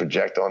instruments and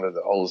project onto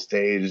the whole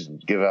stage and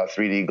give out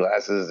 3D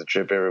glasses to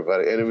trip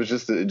everybody. And it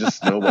just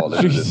snowballed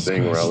into this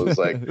thing where I was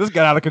like, this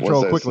got out of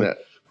control quickly.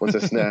 Once I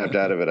snapped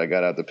out of it, I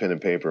got out the pen and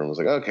paper and was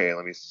like, okay,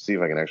 let me see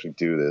if I can actually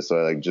do this. So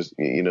I like just,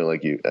 I did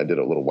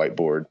a little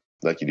whiteboard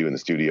like you do in the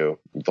studio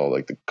with all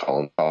like the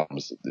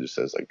columns that just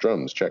says like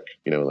drums, check,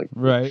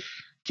 right.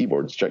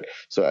 Keyboards, check.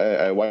 So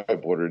I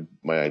whiteboarded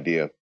my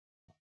idea.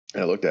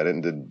 And I looked at it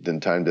and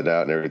then timed it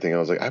out and everything. I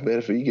was like, I bet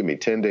if you give me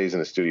 10 days in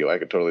the studio, I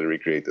could totally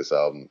recreate this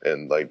album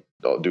and like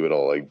I'll do it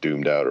all like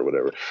doomed out or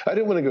whatever. I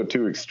didn't want to go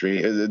too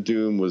extreme. The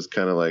Doom was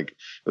kind of like, it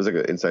was like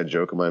an inside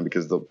joke of mine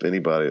because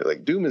anybody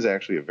like Doom is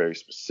actually a very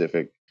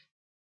specific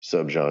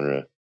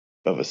subgenre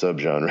of a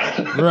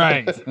subgenre.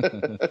 Right.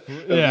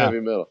 of Yeah.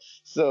 heavy metal.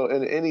 So,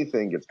 and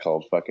anything gets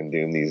called fucking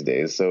Doom these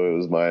days. So it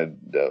was my,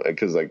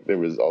 because like there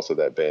was also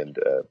that band,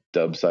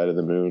 Dub Side of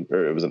the Moon,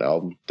 or it was an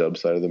album, Dub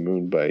Side of the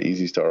Moon by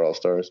Easy Star All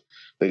Stars.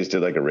 They just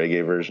did like a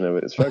reggae version of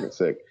it. It's fucking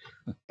sick.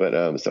 But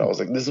so I was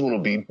like, this one will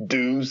be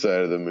Doom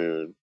Side of the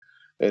Moon.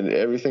 And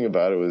everything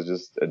about it was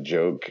just a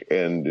joke,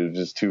 and it was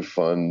just too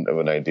fun of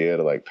an idea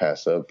to like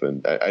pass up.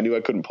 And I knew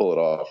I couldn't pull it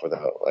off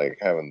without like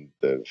having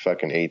the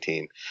fucking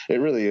A-team. It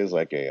really is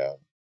like a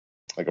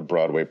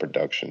Broadway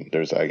production.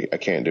 I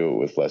can't do it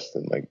with less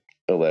than like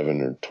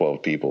 11 or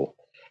 12 people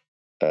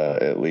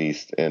at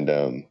least. And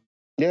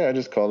I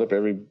just called up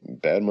every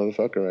bad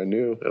motherfucker I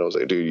knew, and I was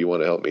like, dude, you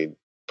want to help me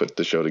put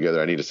the show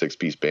together? I need a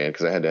 6-piece band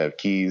because I had to have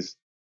keys,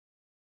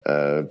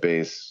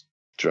 bass,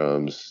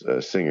 drums,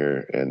 a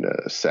singer, and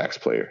a sax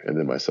player, and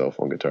then myself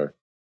on guitar.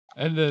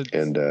 And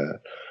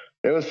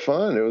it was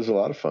fun. It was a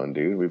lot of fun,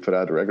 dude. We put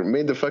out a record,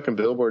 made the fucking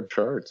Billboard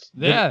charts.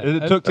 Yeah.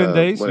 It took 10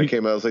 days. When it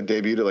came out, it was like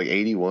debuted at like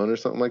 81 or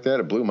something like that.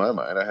 It blew my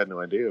mind. I had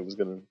no idea it was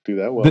going to do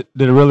that well.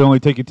 Did it really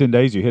only take you 10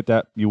 days? You hit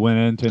that, you went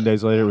in, 10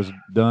 days later it was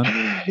done?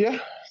 Yeah,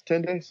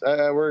 10 days.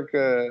 I work,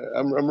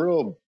 I'm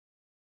real,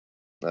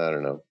 I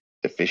don't know,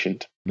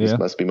 efficient. Yeah. This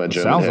must be my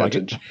German Sounds like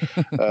heritage.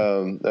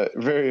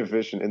 Very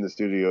efficient in the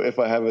studio. If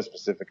I have a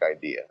specific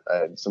idea,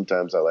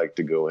 sometimes I like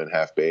to go in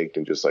half baked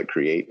and just like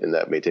create, and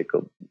that may take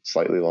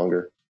slightly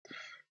longer.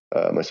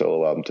 My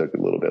solo album took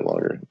a little bit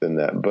longer than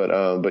that,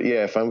 but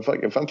yeah, if I'm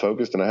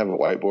focused and I have a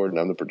whiteboard and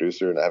I'm the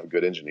producer and I have a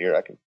good engineer,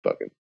 I can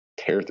fucking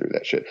tear through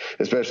that shit.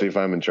 Especially if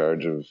I'm in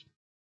charge of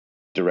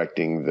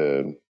directing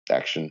the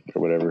action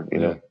or whatever, you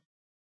know.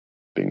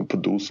 Being a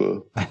producer.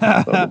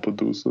 I'm a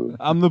producer.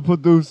 I'm the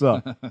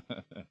producer.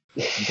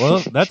 Well,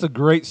 that's a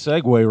great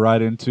segue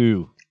right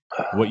into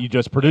what you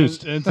just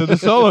produced. Into the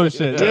solo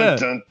shit. Yeah.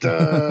 Dun,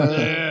 dun,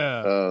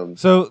 dun. Yeah.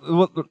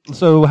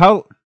 So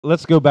how?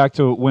 Let's go back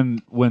to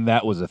when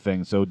that was a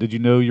thing. So did you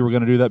know you were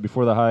going to do that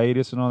before the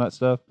hiatus and all that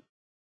stuff?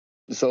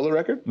 The solo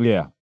record?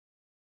 Yeah.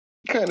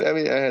 Kind of. I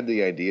mean, I had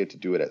the idea to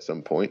do it at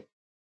some point,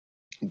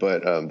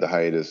 but the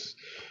hiatus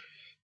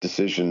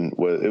decision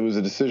was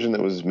a decision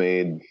that was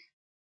made.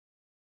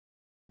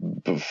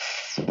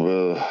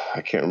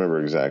 I can't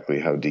remember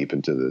exactly how deep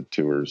into the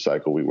tour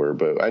cycle we were,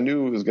 but I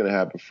knew it was going to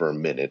happen for a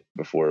minute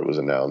before it was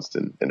announced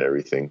and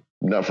everything.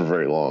 Not for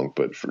very long,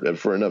 but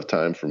for enough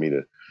time for me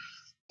to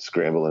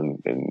scramble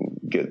and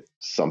get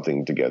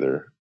something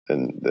together.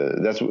 And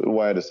that's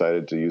why I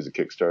decided to use a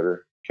Kickstarter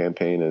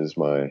campaign as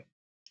my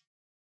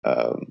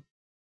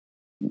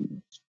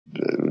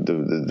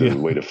the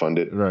way to fund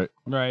it. Right.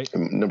 Right.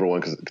 Number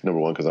one,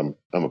 because I'm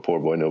a poor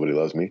boy, nobody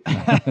loves me,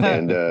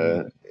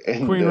 and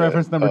Queen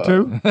reference number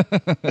 2.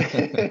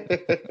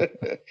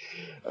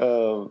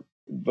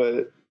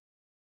 But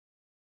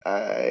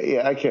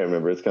I can't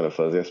remember. It's kind of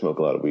fuzzy. I smoke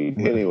a lot of weed.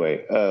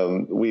 Anyway,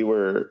 we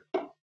were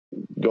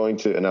going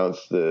to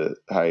announce the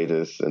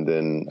hiatus, and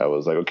then I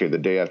was like, okay, the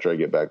day after I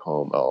get back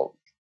home, I'll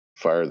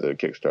fire the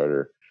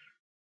Kickstarter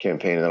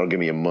campaign, and that'll give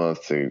me a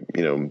month to,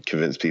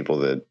 convince people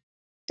that,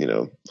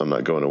 I'm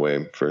not going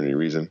away for any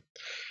reason.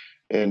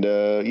 And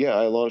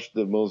I launched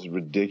the most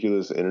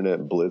ridiculous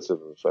internet blitz of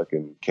a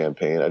fucking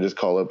campaign. I just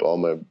call up all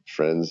my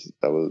friends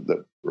that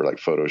were like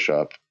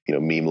Photoshop,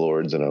 meme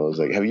lords, and I was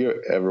like, "Have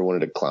you ever wanted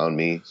to clown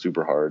me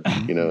super hard?"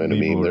 In a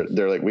meme.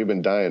 They're like, "We've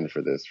been dying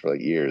for this for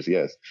like years."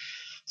 Yes.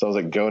 So I was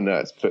like, "Go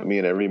nuts! Put me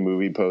in every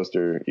movie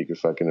poster you could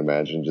fucking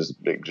imagine. Just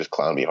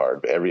clown me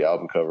hard. Every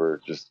album cover,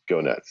 just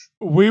go nuts."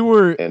 We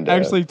were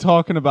actually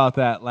talking about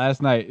that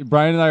last night.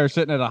 Brian and I are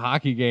sitting at a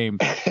hockey game,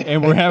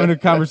 and we're having a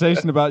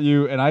conversation about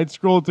you. And I'd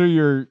scrolled through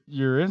your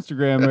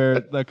Instagram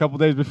there a couple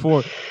days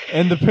before,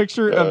 and the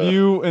picture of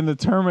you and the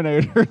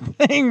Terminator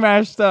thing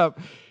mashed up.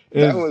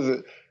 That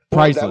was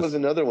priceless. That was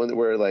another one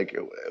where like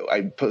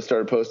I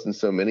started posting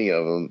so many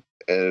of them,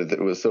 and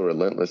it was so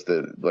relentless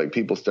that like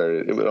people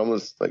started. It would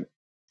almost like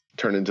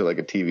turn into like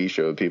a TV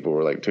show people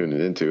were like tuning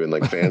into, and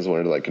like fans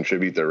wanted to like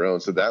contribute their own.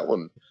 So that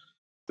one,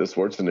 the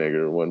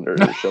Schwarzenegger one, or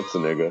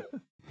Schwarzenegger,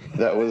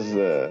 that was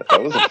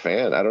a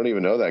fan. I don't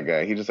even know that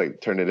guy. He just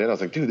like turned it in. I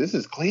was like, dude, this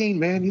is clean,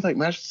 man. You like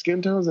matched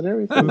skin tones and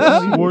everything.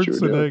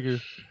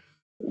 Schwarzenegger.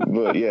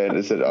 But yeah, and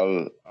it said,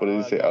 what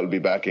did he say? I'll be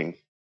backing.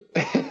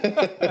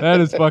 That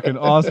is fucking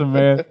awesome,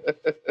 man.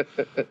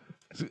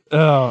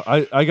 Oh,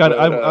 I got.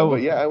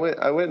 But yeah, I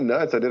went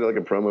nuts. I did like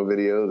a promo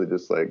video that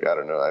just like, I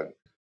don't know. I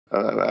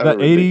have that a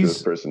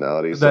ridiculous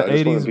personality. So that I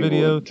just 80s wanted people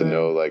video to thing?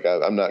 know, like,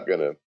 I'm not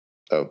gonna.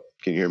 Oh,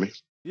 can you hear me?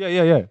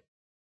 Yeah.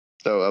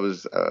 So I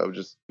was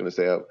just gonna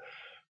say, I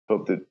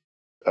hope that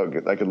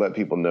I could let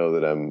people know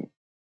that I'm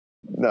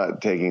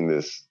not taking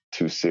this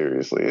too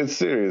seriously. It's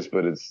serious,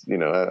 but it's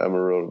I'm a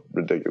real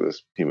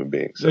ridiculous human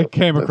being. So it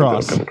came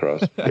across. Come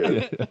across.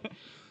 Yeah.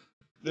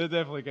 It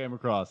definitely came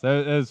across.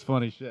 That is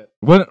funny shit.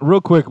 Real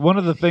quick, one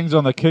of the things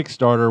on the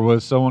Kickstarter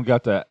was someone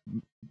got to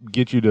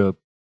get you to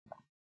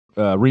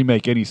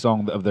remake any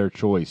song of their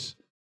choice.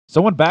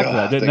 Someone backed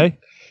that, didn't they?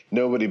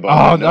 Nobody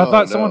bought it. I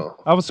thought someone.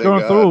 I was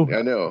scrolling through.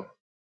 I know.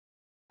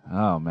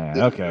 Oh man.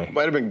 Okay. It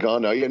might have been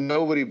gone now. Yeah,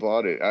 nobody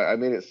bought it. I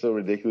made it so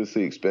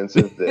ridiculously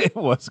expensive that It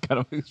was kind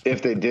of expensive.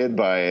 if they did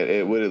buy it,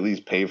 it would at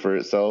least pay for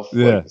itself.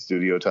 Yeah. Like the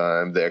studio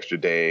time, the extra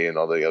day, and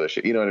all the other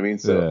shit. You know what I mean?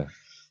 So Yeah.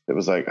 it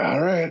was like,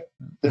 all right.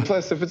 And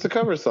plus, if it's a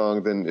cover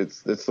song, then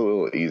it's a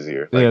little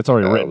easier. Yeah, it's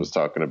already written. I was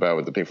talking about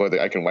with the Pink Floyd,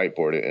 I can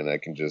whiteboard it, and I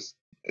can just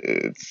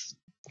it's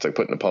like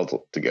putting a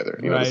puzzle together.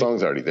 You know, Right. the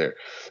song's already there.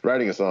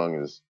 Writing a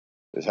song is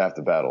half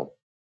the battle,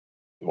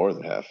 more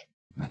than half.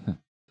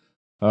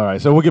 All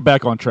right, so we'll get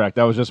back on track.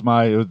 That was just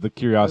the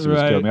curiosity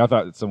was killing me. I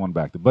thought someone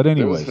backed it, but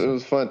anyways, it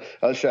was fun.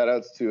 Shout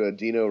outs to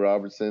Dino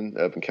Robertson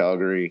up in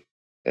Calgary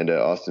and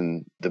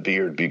Austin the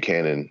Beard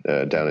Buchanan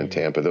down in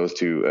Tampa. Those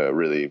two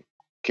really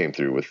came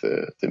through with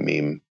the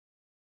meme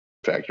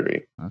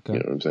factory. okay, You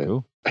know what I'm saying?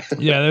 cool.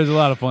 Yeah, there's a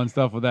lot of fun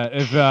stuff with that.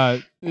 If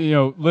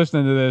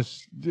listening to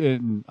this,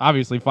 and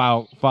obviously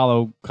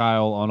follow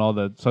Kyle on all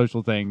the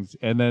social things,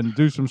 and then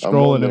do some I'm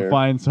scrolling on and there.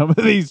 find some of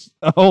these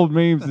old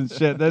memes and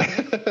shit.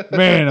 That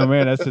man, oh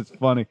man, that's just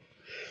funny.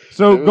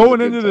 So It was a going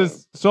good into time.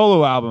 this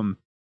solo album,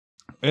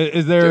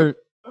 is there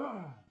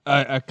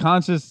a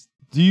conscious?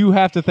 Do you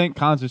have to think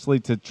consciously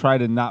to try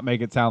to not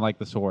make it sound like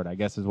The Sword? I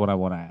guess is what I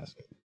want to ask.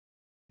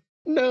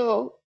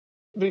 No,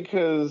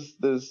 because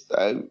the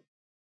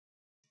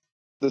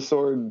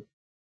Sword,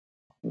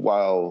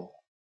 while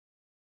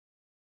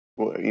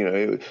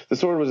the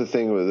Sword was a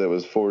thing that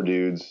was four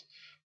dudes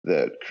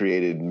that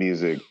created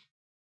music,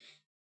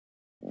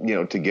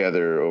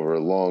 together over a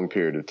long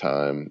period of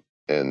time,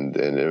 and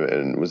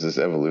it was this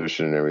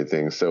evolution and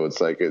everything. So it's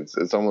like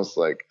it's almost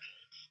like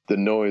the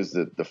noise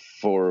that the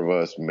four of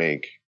us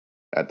make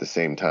at the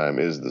same time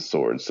is the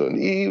Sword. So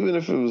even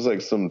if it was like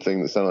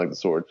something that sounded like the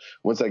Sword,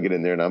 once I get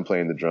in there and I'm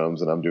playing the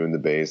drums and I'm doing the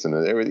bass and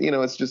everything,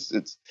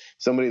 it's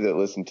somebody that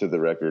listened to the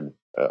record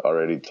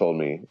already told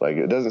me, like,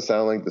 it doesn't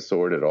sound like the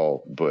Sword at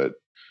all, but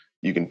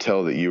you can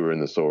tell that you were in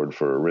the Sword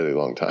for a really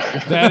long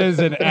time. That is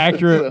an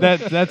accurate.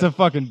 That's a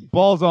fucking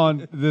balls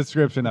on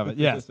description of it.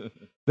 Yes,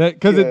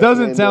 because it Yeah,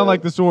 doesn't and, sound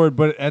like The Sword,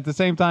 but at the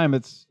same time,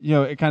 it's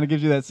it kind of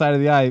gives you that side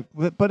of the eye.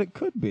 But it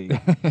could be.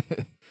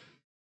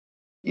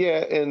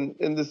 Yeah,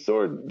 and the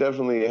Sword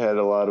definitely had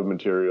a lot of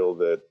material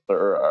that,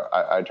 or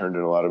I turned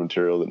in a lot of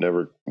material that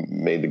never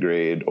made the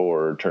grade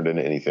or turned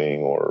into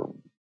anything, or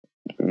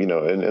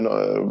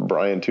and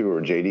Brian too,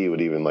 or JD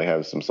would even like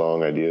have some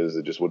song ideas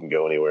that just wouldn't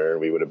go anywhere,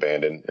 and we would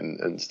abandon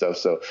and stuff.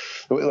 So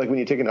like when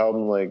you take an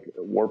album like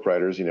Warp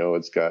Riders,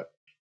 it's got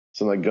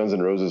some like Guns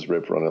N' Roses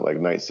ripper on it, like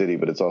Night City,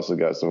 but it's also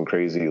got some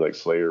crazy like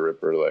Slayer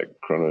ripper, like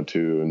Chrono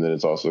 2, and then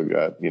it's also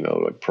got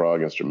like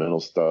prog instrumental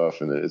stuff,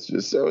 and it's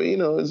just so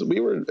we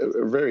were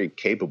very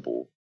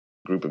capable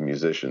group of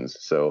musicians.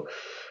 So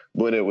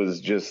when it was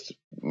just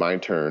my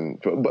turn,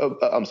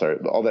 I'm sorry.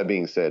 All that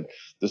being said,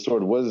 the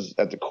Sword was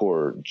at the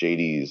core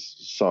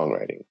JD's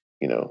songwriting,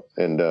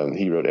 and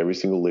he wrote every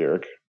single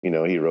lyric.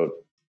 He wrote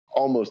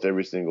almost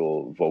every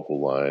single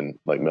vocal line,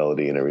 like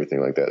melody and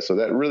everything like that. So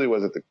that really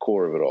was at the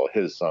core of it all,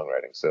 his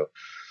songwriting. So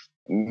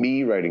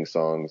me writing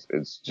songs,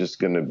 it's just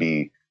going to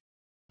be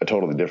a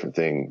totally different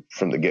thing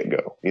from the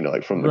get-go,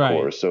 like from the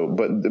core. So,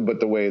 but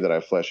the way that I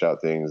flesh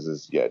out things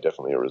is,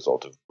 definitely a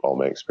result of all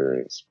my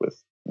experience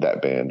with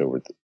that band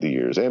over the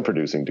years and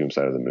producing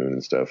Doomside of the Moon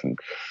and stuff, and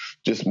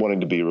just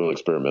wanting to be real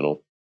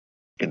experimental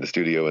in the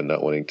studio and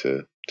not wanting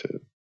to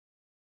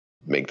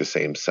make the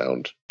same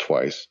sound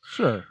twice.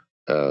 Sure.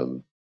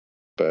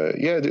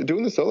 But yeah,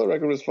 doing the solo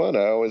record was fun.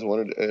 I always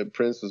wanted.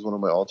 Prince was one of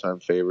my all-time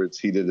favorites.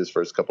 He did his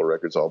first couple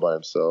records all by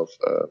himself.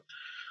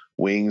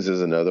 Wings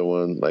is another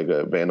one, like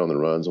a Band on the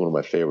Run's one of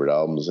my favorite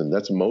albums, and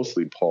that's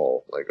mostly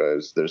Paul. Like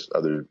there's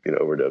other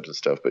overdubs and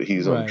stuff, but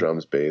he's on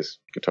drums, bass,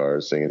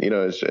 guitars, singing.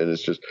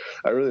 It's just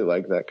I really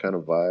like that kind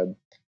of vibe,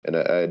 and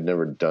I had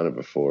never done it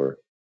before.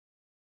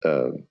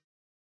 So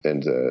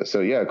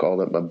I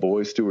called up my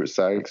boy Stuart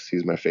Sykes.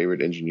 He's my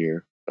favorite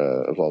engineer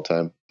of all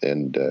time,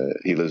 and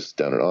he lives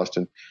down in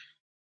Austin.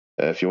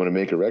 If you want to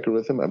make a record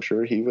with him, I'm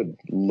sure he would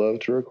love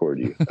to record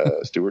you.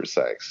 Stuart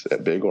Sykes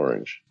at Big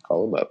Orange.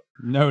 Call him up.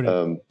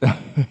 Noted.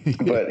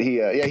 But he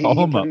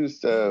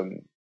produced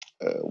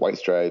White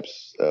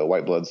Stripes,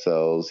 White Blood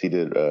Cells. He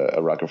did a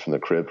Rocket from the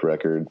Crypt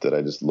record that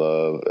I just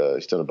love.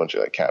 He's done a bunch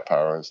of like Cat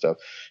Power and stuff.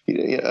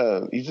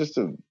 He's just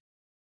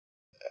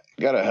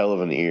got a hell of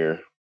an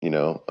ear,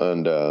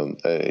 and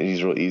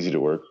he's real easy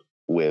to work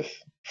with.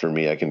 For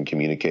me, I can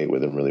communicate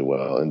with him really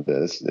well, and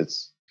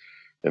it's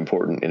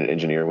important in an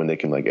engineer when they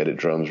can like edit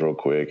drums real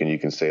quick and you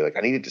can say like, I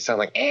need it to sound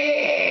like,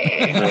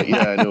 like,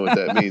 yeah, I know what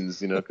that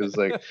means, because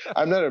like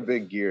I'm not a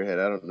big gearhead.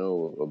 I don't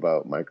know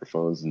about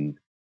microphones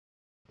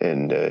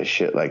and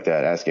shit like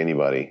that. Ask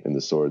anybody in the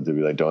Sword. They'll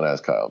be like, don't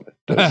ask Kyle.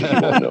 You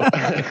won't know.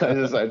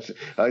 I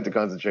like to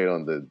concentrate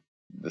on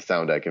the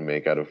sound I can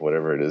make out of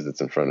whatever it is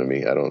that's in front of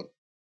me. I don't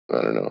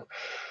know.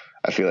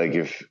 I feel like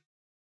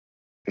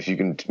if you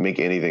can make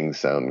anything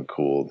sound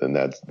cool, then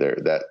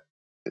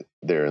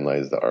therein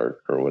lies the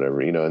art or whatever,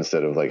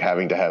 instead of like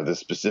having to have this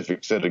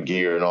specific set of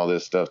gear and all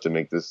this stuff to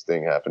make this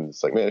thing happen.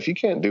 It's like, man, if you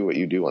can't do what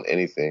you do on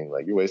anything,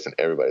 like you're wasting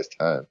everybody's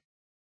time.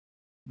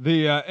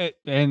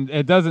 And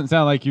it doesn't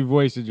sound like you've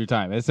wasted your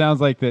time. It sounds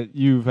like that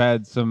you've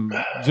had some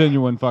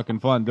genuine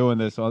fucking fun doing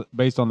this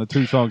based on the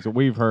 2 songs that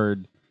we've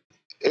heard.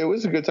 It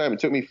was a good time. It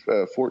took me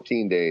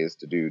 14 days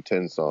to do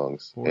 10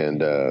 songs,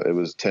 and it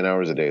was 10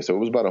 hours a day. So it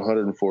was about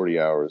 140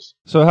 hours.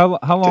 So how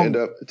long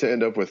to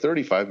end up with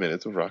 35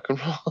 minutes of rock and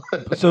roll?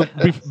 So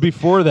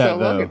before that, how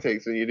long it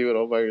takes when you do it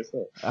all by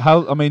yourself. How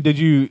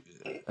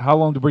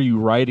long were you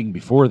writing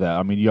before that?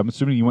 I mean, I'm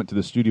assuming you went to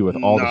the studio with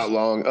all. Not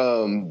long.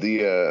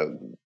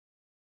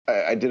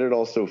 I did it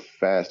all so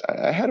fast.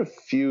 I had a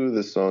few of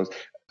the songs.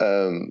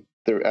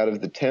 There out of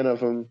the 10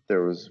 of them,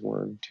 there was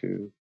 1,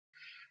 2,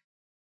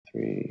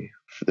 3.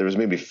 There was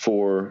maybe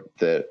 4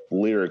 that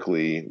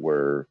lyrically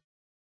were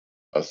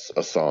a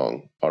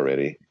song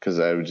already,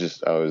 because I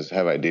always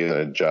have ideas and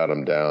I jot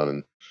them down,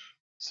 and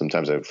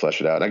sometimes I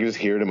flesh it out. And I can just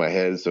hear it in my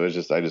head, so I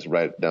just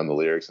write down the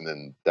lyrics, and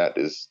then that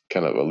is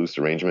kind of a loose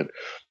arrangement.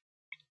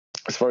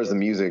 As far as the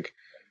music,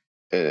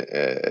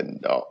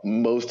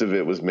 most of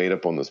it was made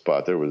up on the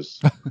spot. There was,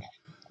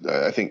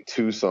 I think,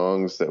 2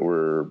 songs that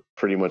were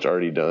pretty much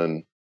already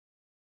done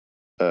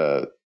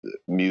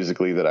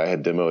musically that I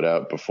had demoed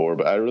out before,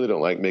 but I really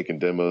don't like making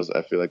demos.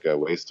 I feel like I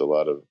waste a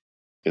lot of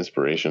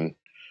inspiration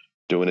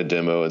doing a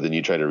demo, and then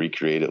you try to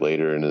recreate it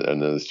later in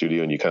the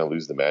studio, and you kind of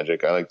lose the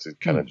magic. I like to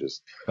kind of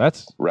just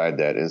ride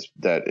that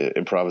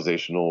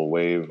improvisational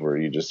wave where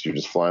you're just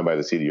flying by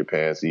the seat of your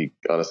pants. You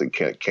honestly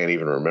can't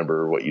even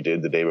remember what you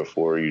did the day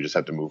before. You just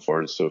have to move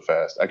forward so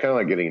fast. I kind of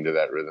like getting into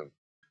that rhythm.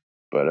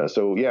 But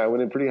I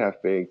went in pretty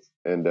half-baked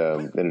and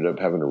ended up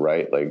having to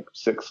write like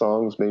 6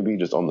 songs maybe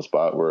just on the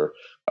spot, where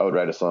I would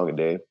write a song a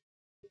day.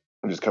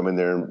 I'd just come in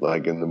there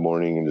like in the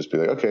morning and just be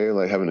like, okay,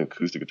 like have an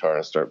acoustic guitar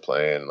and start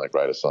playing and like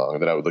write a song.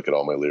 And then I would look at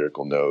all my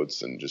lyrical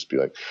notes and just be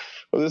like,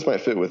 well, this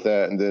might fit with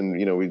that. And then,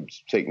 we'd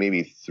take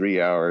maybe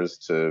 3 hours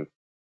to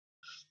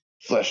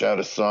flesh out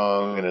a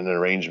song and an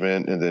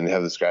arrangement, and then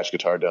have the scratch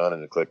guitar done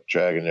and the click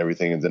track and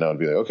everything. And then I would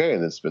be like, okay,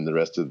 and then spend the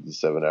rest of the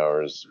 7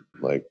 hours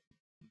like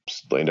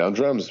laying down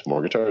drums,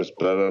 more guitars,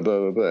 blah, blah, blah,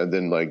 blah, blah. And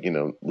then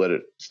let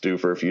it stew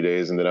for a few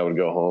days. And then I would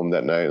go home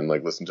that night and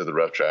like listen to the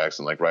rough tracks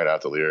and like write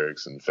out the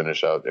lyrics and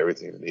finish out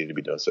everything that needed to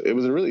be done. So it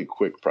was a really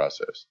quick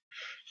process.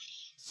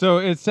 So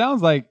it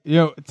sounds like,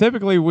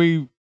 typically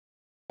we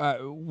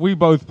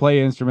both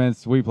play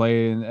instruments, we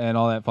play and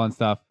all that fun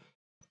stuff.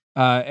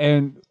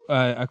 And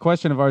a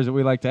question of ours that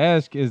we like to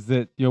ask is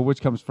that,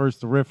 which comes first,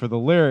 the riff or the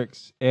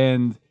lyrics?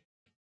 And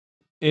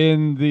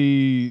in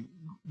the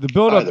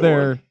build up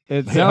there,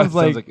 it sounds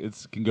like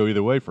it can go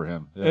either way for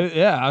him.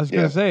 I was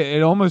going to say,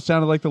 it almost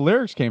sounded like the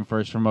lyrics came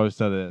first for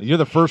most of it. You're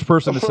the first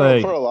person to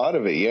say. For a lot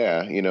of it,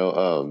 yeah.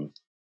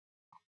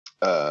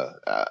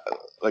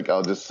 like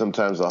I'll just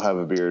sometimes I'll have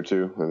a beer or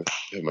two and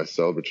have my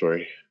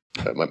celebratory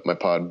my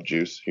pod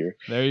juice here.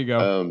 There you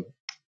go.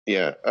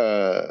 Yeah.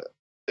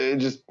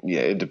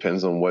 It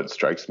depends on what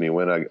strikes me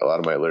when a lot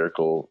of my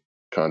lyrical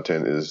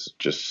content is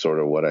just sort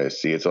of what I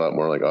see. It's a lot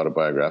more like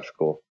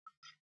autobiographical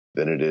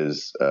than it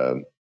is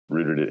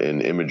rooted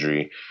in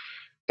imagery.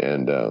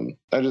 And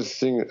I just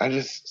sing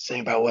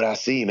about what I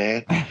see,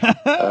 man.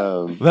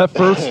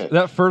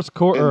 That first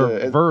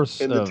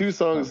verse. And the two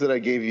songs that I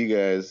gave you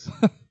guys,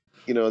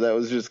 that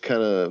was just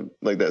kind of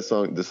like the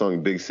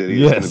song Big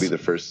City is going to be the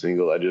first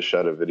single. I just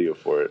shot a video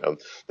for it.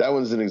 That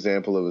one's an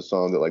example of a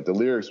song that like the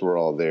lyrics were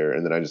all there,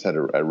 and then I just I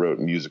wrote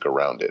music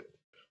around it.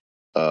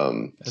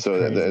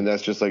 And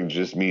that's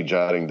just me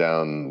jotting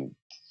down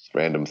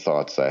random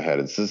thoughts I had.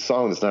 It's a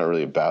song that's not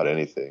really about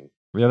anything.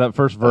 Yeah, that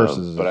first verse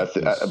is. But I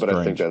think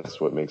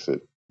that's what makes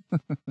it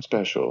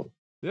special.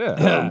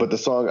 Yeah. But the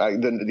song,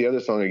 the other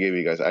song I gave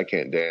you guys, I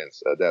Can't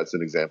Dance. That's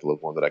an example of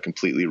one that I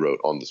completely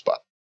wrote on the spot.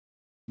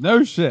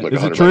 No shit. Like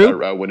Is it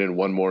true? I went in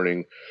one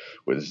morning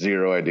with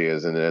zero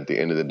ideas, and then at the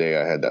end of the day,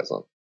 I had that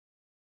song.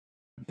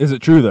 Is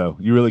it true though?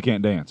 You really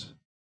can't dance.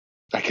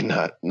 I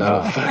cannot,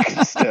 not a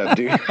fucking step,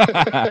 dude.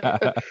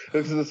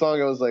 This is the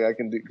song I was like, I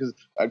can do, because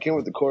I came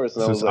with the chorus,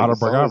 and I was like, the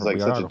song is like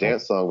such a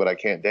dance song, but I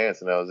can't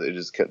dance. And there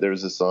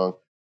was a song,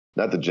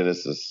 not the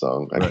Genesis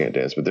song, I Can't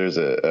Dance, but there's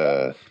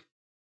Scissor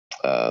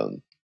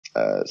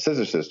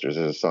Sisters.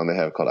 There's a song they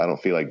have called I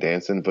Don't Feel Like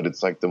Dancing, but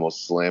it's like the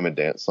most slam and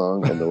dance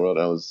song in the world.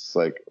 And I was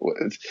like,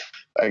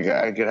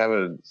 I could have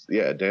a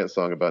dance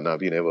song about not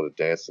being able to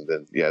dance, and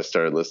then I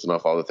started listing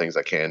off all the things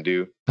I can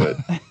do, but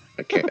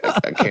I can't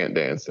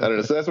dance. I don't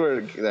know. So that's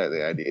where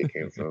the idea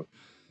came from.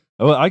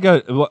 Well, I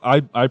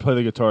play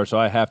the guitar, so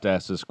I have to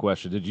ask this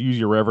question. Did you use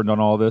your Reverend on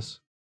all this?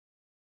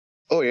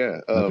 Oh yeah.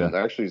 Okay.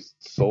 I actually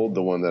sold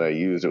the one that I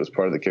used. It was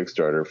part of the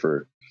Kickstarter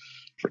for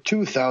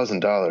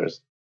 $2,000.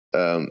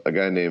 A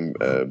guy named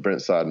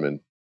Brent Sodman,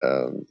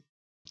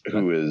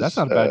 who is that's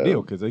not a bad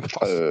deal because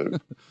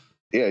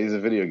he's a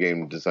video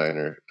game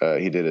designer.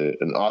 He did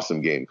an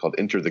awesome game called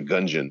Enter the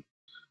Gungeon.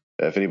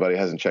 If anybody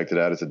hasn't checked it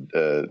out, it's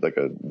like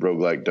a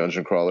roguelike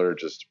dungeon crawler.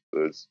 It's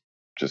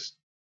just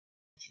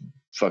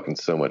fucking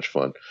so much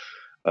fun.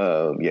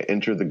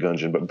 Enter the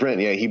Gungeon. But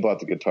Brent, he bought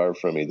the guitar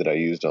from me that I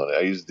used on it.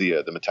 I used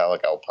the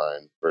metallic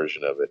Alpine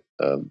version of it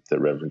that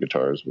Reverend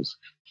Guitars was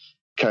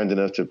kind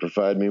enough to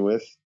provide me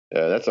with.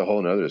 That's a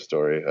whole nother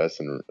story.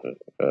 Us and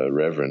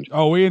Reverend.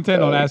 Oh, we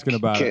intend on asking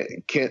about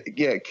it.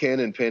 Ken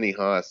and Penny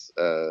Haas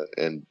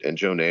and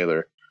Joe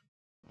Naylor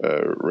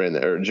ran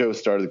that. Or Joe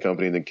started the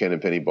company, and then Ken and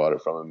Penny bought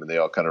it from him, and they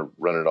all kind of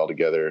run it all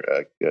together.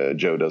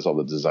 Joe does all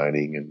the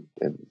designing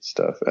and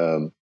stuff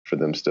for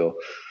them still.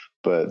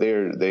 But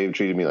they've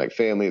treated me like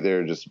family.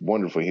 They're just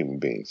wonderful human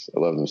beings.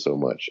 I love them so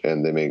much,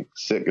 and they make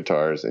sick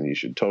guitars. And you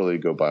should totally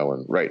go buy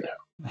one right now.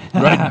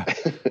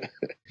 Right.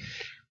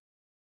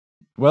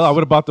 Well, I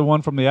would have bought the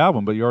one from the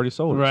album, but you already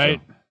sold it.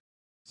 Right.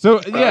 So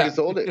I already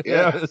sold it.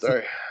 Yeah.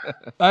 Sorry.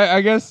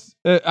 I guess.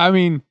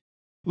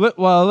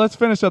 Let's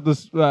finish up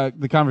this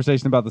the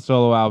conversation about the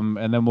solo album,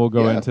 and then we'll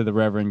go into the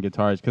Reverend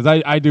Guitars, because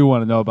I do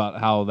want to know about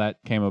how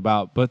that came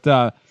about. But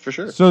for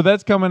sure. So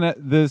that's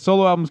the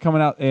solo album's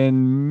coming out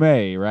in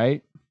May,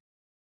 right?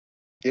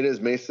 It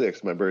is May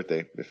 6th, my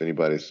birthday. If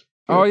anybody's.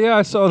 Oh yeah,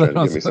 I saw that.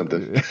 Give me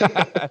something.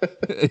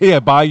 Yeah,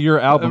 buy your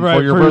album right,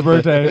 for your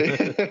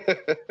birthday.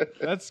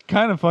 That's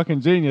kind of fucking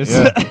genius.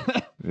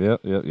 Yeah.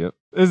 Yep.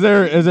 Is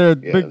there a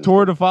big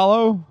tour to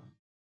follow?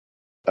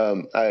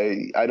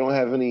 I don't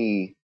have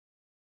any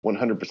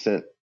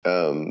 100%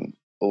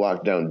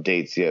 locked down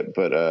dates yet,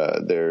 but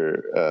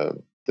the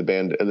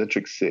band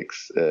Electric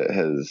Six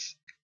has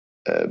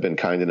been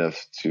kind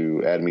enough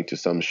to add me to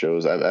some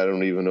shows. I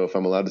don't even know if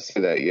I'm allowed to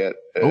say that yet.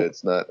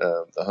 It's not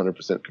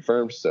 100%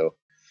 confirmed, so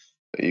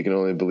you can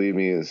only believe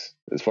me as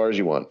far as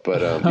you want. But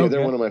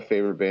they're one of my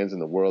favorite bands in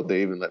the world.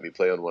 They even let me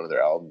play on one of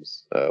their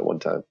albums one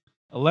time.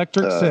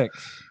 Electric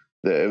Six.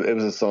 It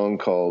was a song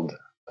called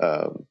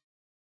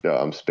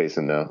I'm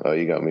spacing now. Oh,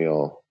 you got me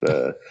all.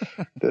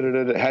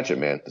 Hatchet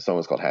Man. The song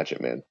was called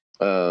Hatchet Man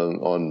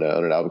on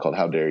an album called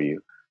How Dare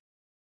You.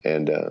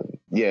 And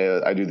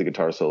I do the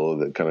guitar solo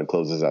that kind of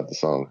closes out the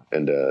song.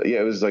 And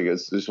it was like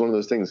it's just one of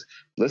those things.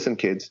 Listen,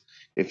 kids,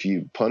 if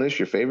you punish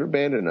your favorite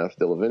band enough,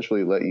 they'll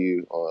eventually let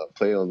you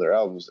play on their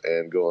albums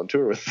and go on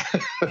tour with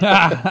them.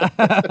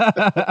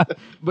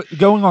 But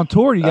going on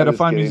tour, you got to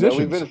find musicians. No,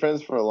 we've been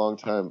friends for a long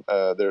time.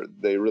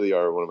 They really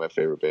are one of my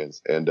favorite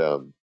bands. And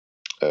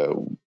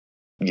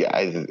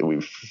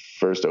we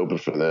first opened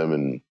for them,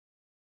 and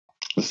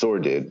the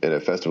Sword did at a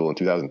festival in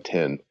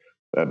 2010.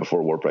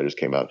 Before Warp Riders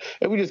came out,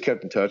 and we just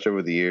kept in touch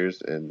over the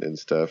years and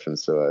stuff. And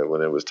so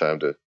when it was time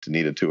to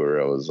need a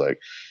tour, I was like,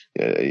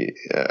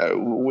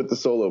 with the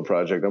solo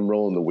project, I'm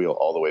rolling the wheel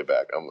all the way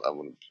back. I'm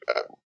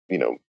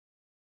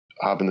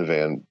hop in the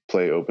van,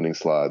 play opening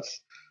slots,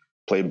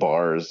 play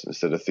bars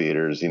instead of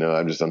theaters.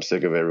 I'm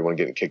sick of everyone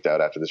getting kicked out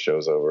after the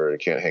show's over. I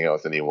can't hang out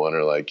with anyone,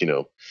 or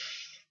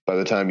by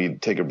the time you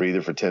take a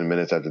breather for 10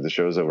 minutes after the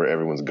show's over,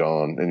 everyone's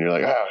gone, and you're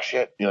like, oh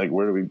shit, you're like,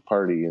 where do we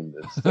party and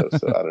stuff?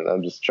 So I don't know.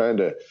 I'm just trying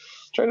to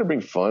trying to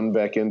bring fun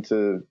back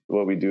into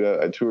what we do.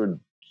 I toured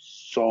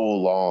so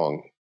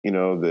long,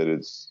 that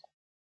it's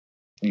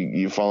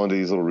you fall into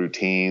these little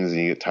routines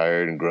and you get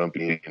tired and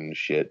grumpy and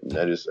shit. And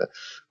I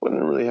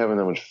wasn't really having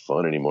that much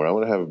fun anymore. I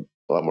want to have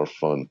a lot more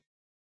fun.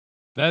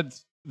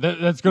 That's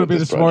going to be the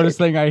this smartest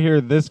project. thing I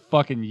hear this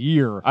fucking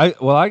year.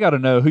 I got to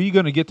know who you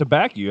going to get to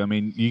back you. I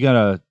mean, you got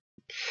to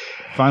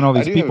find all I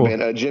these do people. have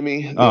a band.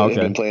 Jimmy Oh, has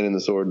okay. been playing in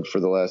the Sword for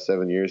the last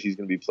 7 years. He's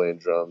going to be playing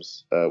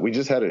drums. We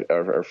just had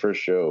our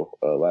first show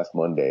last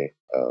Monday.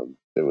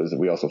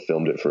 We also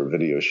filmed it for a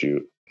video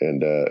shoot,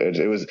 and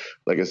it was,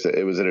 like I said,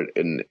 it was at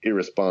an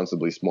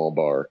irresponsibly small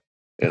bar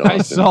in Austin. I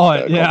saw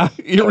it. Yeah, called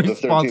the 13th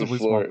irresponsibly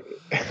small. floor.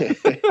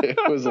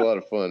 It was a lot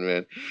of fun,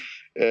 man.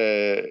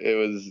 It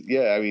was,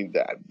 I mean,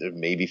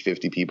 maybe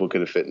 50 people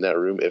could have fit in that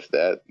room, if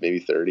that, maybe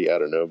 30, I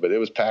don't know, but it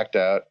was packed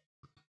out.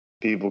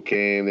 People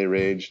came, they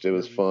raged. It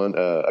was fun.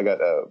 I got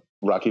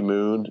Rocky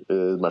Moon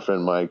is my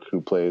friend Mike,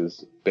 who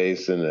plays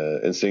bass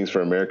and sings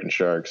for American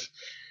Sharks.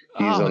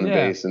 He's on the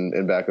bass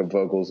and backup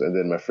vocals. And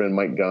then my friend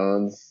Mike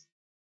Gons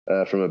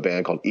from a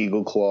band called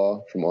Eagle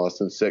Claw from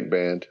Austin, sick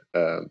band.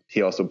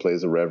 He also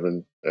plays a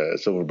Reverend,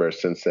 Silver Bear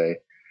Sensei.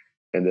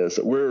 And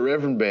so we're a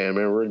Reverend band,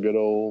 man. We're a good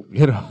old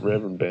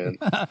Reverend band.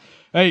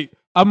 Hey,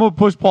 I'm going to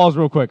push pause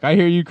real quick. I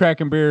hear you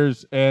cracking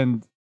beers,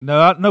 and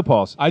No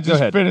pause. I Go just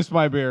ahead. finished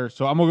my beer,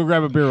 so I'm going to go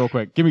grab a beer real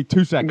quick. Give me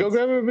 2 seconds. Go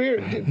grab a beer.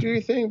 Do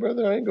your thing,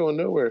 brother. I ain't going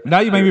nowhere. Now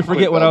you made me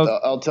forget what I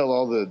was. I'll tell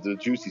all the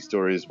juicy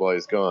stories while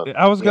he's gone.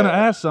 I was going to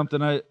Yeah. ask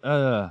something.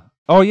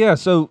 Oh yeah.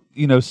 So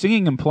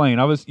singing and playing.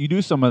 You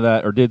do some of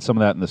that or did some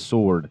of that in the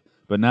Sword,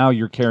 but now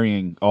you're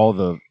carrying all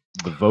the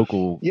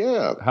vocal.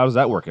 Yeah, How's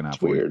that working out it's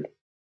for you? weird.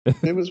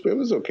 It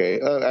was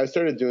okay. I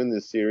started doing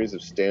this series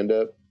of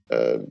stand-up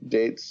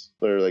dates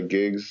or like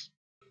gigs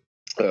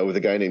with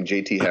a guy named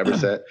JT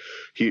Habersat.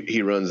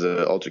 He runs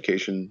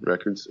Altercation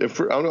Records. I want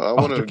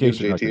to give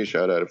Altercation JT a Records.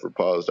 shout out. If we're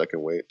paused, I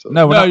can wait. Till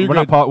No, we're No, not. you're We're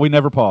not good. we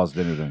never paused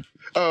anything.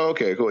 Oh,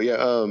 okay, cool. Yeah,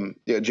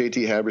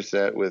 JT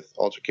Habersat with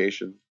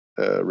Altercation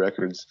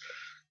Records,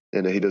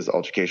 and he does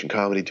Altercation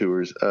comedy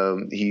tours.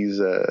 He's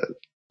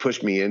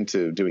pushed me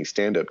into doing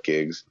stand-up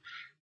gigs,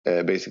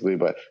 basically.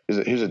 But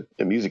here's a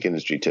music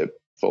industry tip,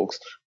 folks.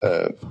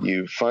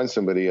 You find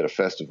somebody at a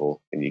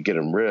festival and you get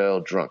them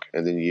real drunk,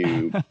 and then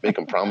you make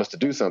them promise to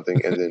do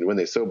something, and then when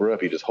they sober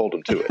up, you just hold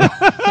them to it.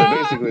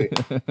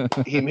 So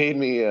basically, he made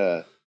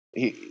me.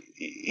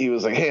 He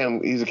was like, hey,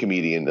 he's a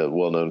comedian, a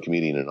well-known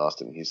comedian in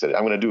Austin. He said,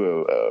 I'm going to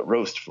do a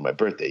roast for my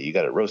birthday. You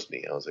got to roast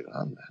me. I was like,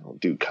 I don't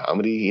do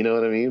comedy, you know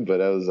what I mean?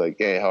 But I was like,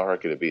 hey, how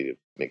hard could it be to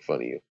make fun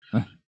of you?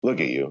 Look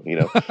at you,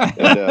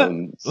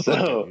 And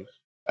so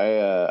I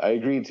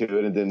agreed to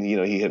it. And then,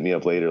 he hit me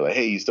up later like,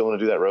 hey, you still want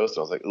to do that roast?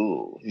 And I was like,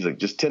 ooh. He's like,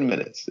 just 10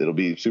 minutes. It'll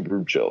be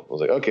super chill. I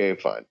was like, okay,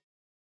 fine.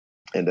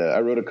 And I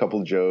wrote a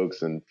couple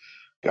jokes and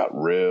got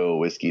real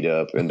whiskeyed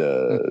up and,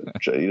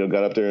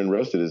 got up there and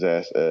roasted his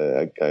ass.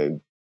 I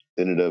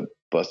ended up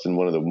busting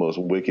one of the most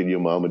wicked Yo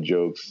Mama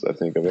jokes I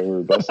think I've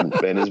ever busted.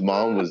 And his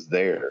mom was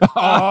there. Oh,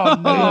 I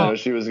didn't no. know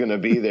she was going to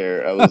be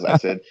there. I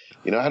said,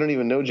 I don't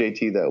even know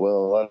JT that well.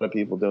 A lot of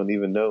people don't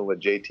even know what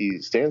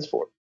JT stands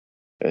for.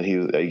 And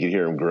you could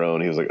hear him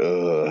groan. He was like,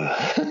 ugh.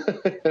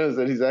 I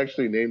said, he's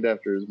actually named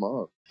after his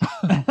mom.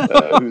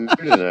 Who's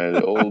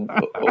the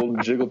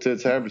old Jiggle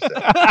Tits Haversack.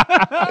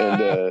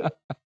 And,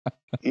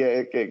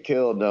 it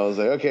killed, and I was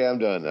like, okay, I'm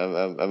done.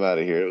 I'm out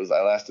of here.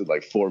 I lasted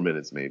like 4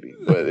 minutes maybe,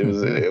 but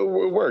it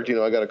worked.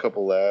 I got a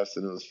couple laughs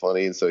and it was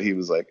funny. And so he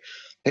was like,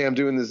 hey, I'm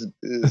doing this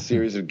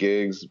series of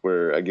gigs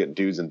where I get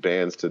dudes and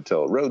bands to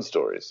tell road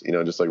stories,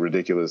 just like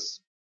ridiculous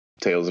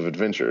tales of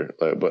adventure,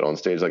 but on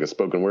stage like a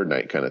spoken word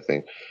night kind of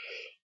thing.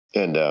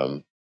 And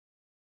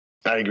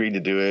I agreed to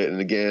do it. And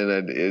again,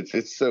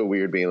 it's so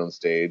weird being on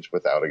stage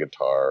without a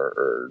guitar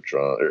or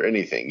drum or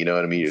anything. You know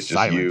what I mean? It's just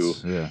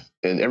Silence. you. Yeah.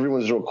 And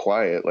everyone's real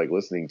quiet, like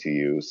listening to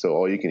you. So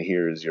all you can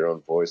hear is your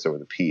own voice over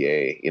the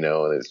PA,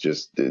 and it's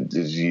just,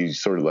 you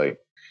sort of like,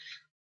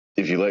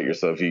 if you let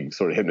yourself, you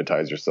sort of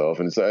hypnotize yourself.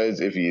 And so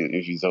if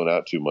you zone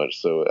out too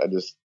much. So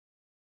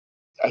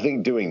I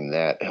think doing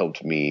that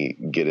helped me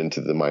get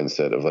into the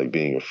mindset of like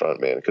being a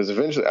front man. Because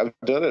eventually I've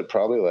done it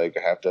probably like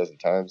a half dozen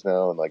times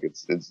now. And like,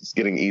 it's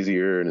getting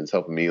easier and it's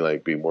helping me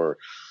like be more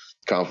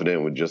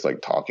confident with just like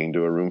talking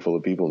to a room full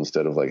of people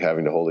instead of like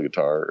having to hold a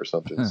guitar or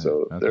something.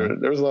 So Okay.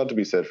 there's a lot to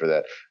be said for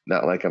that.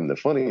 Not like I'm the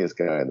funniest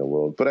guy in the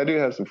world, but I do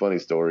have some funny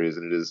stories,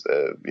 and it is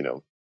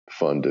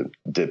fun to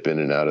dip in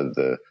and out of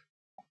the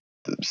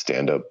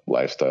stand-up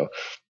lifestyle.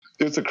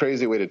 It's a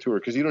crazy way to tour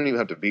because you don't even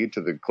have to be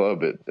to the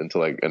club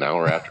until like an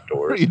hour after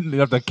doors. You don't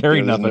have to carry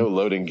There's nothing. no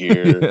loading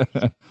gear.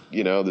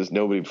 Yeah. There's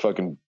nobody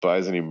fucking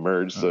buys any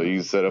merch, so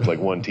you set up like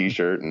one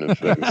T-shirt and a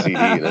fucking CD,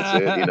 and that's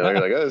it. You're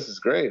like, oh, this is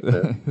great.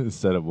 Man.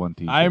 Set up one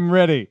T-shirt. I'm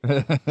ready.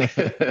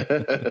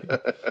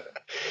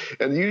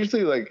 And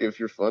usually, like, if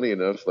you're funny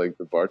enough, like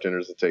the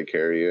bartenders will take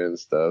care of you and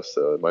stuff.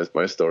 So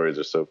my stories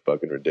are so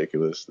fucking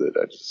ridiculous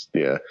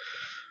that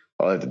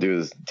all I have to do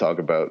is talk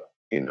about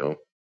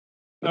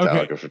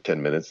Metallica for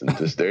 10 minutes and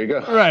just there you go.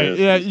 Right,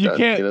 It's you done.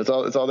 can't- It's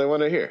all they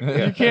want to hear.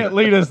 Yeah. You can't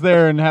lead us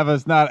there and have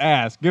us not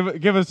ask. Give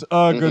us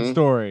a good Mhm.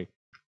 story.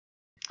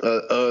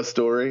 A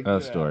story.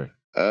 Story.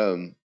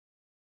 I'll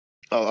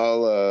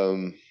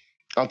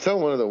tell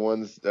one of the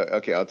ones.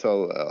 Okay, I'll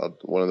tell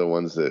one of the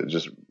ones that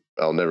just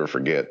I'll never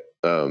forget.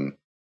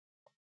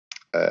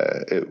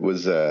 It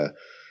was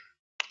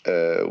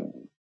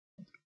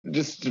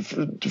just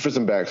for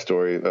some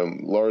backstory.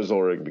 Lars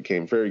Ulrich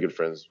became very good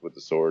friends with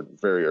the Sword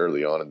very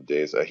early on in the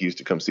days. He used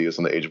to come see us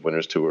on the Age of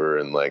Winters tour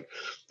and like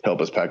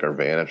help us pack our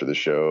van after the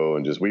show,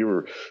 and just we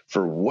were,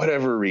 for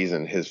whatever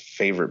reason, his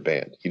favorite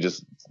band. He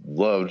just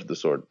loved the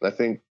Sword. I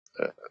think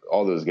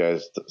all those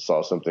guys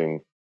saw something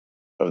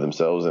of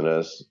themselves in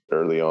us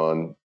early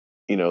on,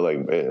 like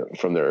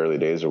from their early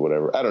days or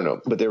whatever. I don't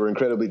know, but they were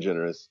incredibly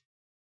generous.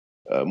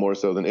 More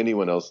so than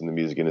anyone else in the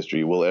music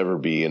industry will ever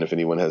be. And if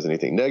anyone has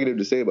anything negative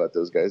to say about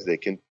those guys, they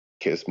can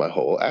kiss my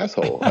whole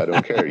asshole. I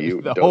don't care.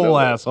 You The don't whole know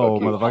that. asshole,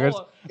 Fuck you.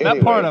 motherfuckers.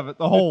 That part of it,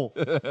 the whole.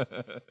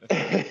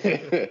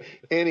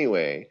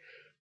 Anyway,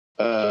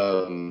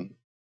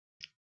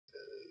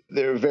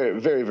 they're very,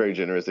 very, very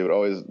generous. They would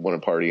always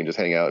want to party and just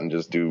hang out and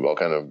just do all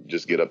kind of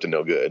just get up to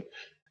no good.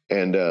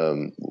 And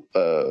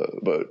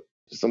but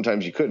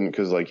sometimes you couldn't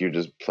because like you're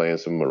just playing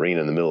some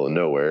arena in the middle of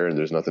nowhere and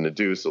there's nothing to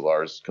do. So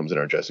Lars comes in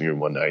our dressing room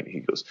one night and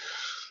he goes,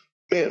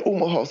 "Man,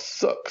 Omaha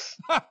sucks."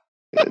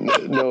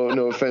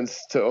 No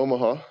offense to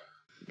Omaha,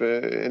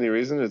 but any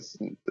reason, it's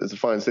a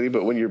fine city.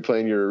 But when you're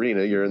playing your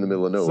arena, you're in the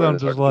middle of nowhere.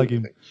 Sounds just like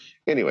him.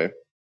 Anyway,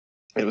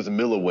 it was the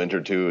middle of winter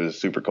too. It was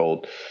super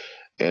cold,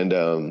 and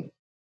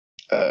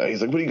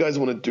he's like, "What do you guys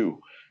want to do?"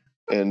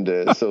 And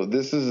so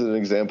this is an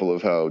example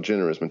of how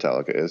generous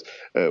Metallica is.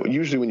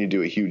 Usually, when you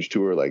do a huge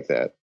tour like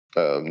that,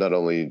 not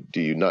only do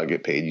you not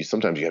get paid,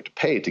 sometimes you have to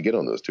pay to get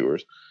on those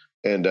tours.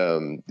 And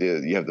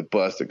you have the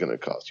bus that's going to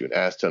cost you an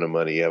ass ton of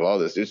money. You have all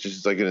this. It's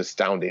just like an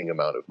astounding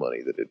amount of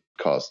money that it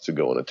costs to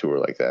go on a tour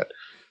like that.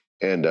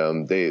 And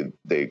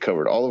they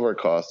covered all of our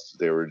costs.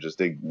 They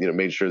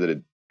made sure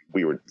that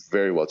we were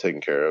very well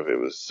taken care of. It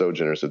was so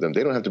generous of them.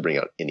 They don't have to bring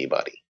out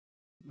anybody,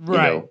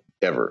 Right.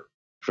 ever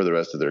for the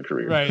rest of their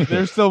career. Right.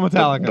 They're still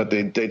Metallica. But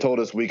they told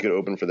us we could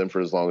open for them for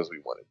as long as we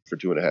wanted, for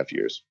 2.5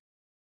 years.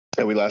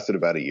 And we lasted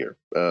about a year.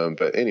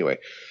 But anyway,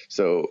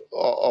 so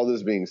all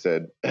this being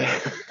said, I'm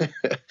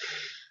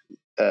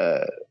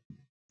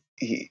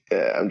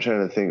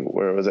trying to think,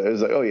 where was I? It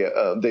was like,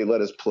 they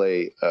let us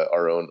play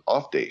our own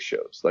off-day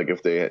shows. Like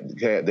if they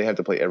had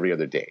to play every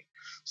other day.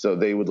 So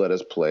they would let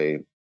us play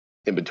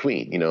in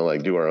between,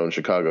 like do our own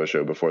Chicago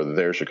show before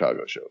their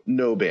Chicago show.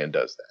 No band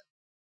does that,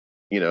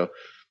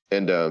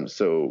 And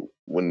so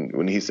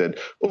when he said,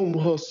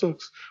 "Omaha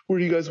sucks, where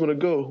do you guys want to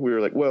go?" We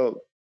were like,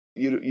 "Well,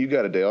 you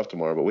got a day off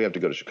tomorrow, but we have to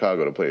go to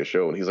Chicago to play a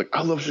show." And he's like,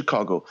 "I love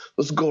Chicago.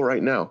 Let's go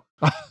right now."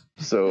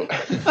 So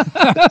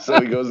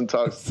he goes and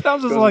talks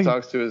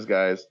to his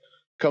guys,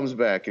 comes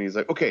back, and he's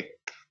like, "Okay,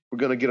 we're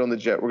going to get on the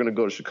jet. We're going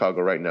to go to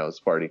Chicago right now. Let's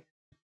party."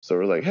 So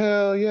we're like,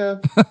 "Hell yeah."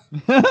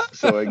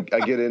 So I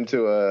get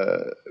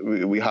into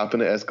we hop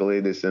in an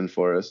Escalade they send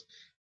for us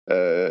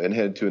and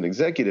head to an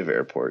executive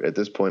airport. At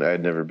this point, I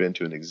had never been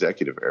to an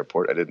executive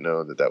airport. I didn't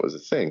know that was a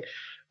thing.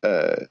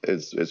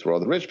 It's where all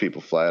the rich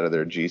people fly out of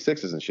their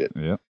G6s and shit.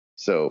 Yeah.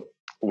 So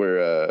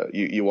where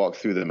you walk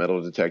through the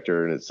metal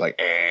detector and it's like,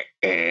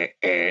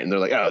 and they're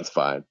like, "Oh, it's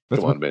fine.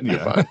 Come on, man, you're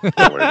fine.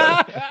 Don't worry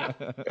about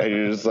it." And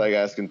you're just like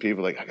asking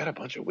people, like, "I got a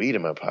bunch of weed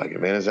in my pocket,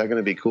 man. Is that going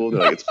to be cool?" They're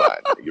like, "It's fine.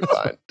 You're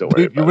fine. Don't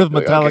worry Dude, you're about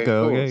with it." Metallica. Like,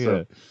 cool. Okay, So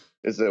yeah.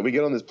 it's we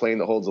get on this plane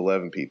that holds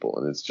 11 people,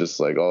 and it's just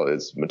like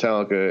it's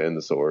Metallica and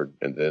the Sword,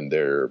 and then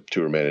their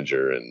tour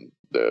manager and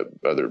the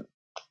other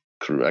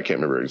crew. I can't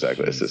remember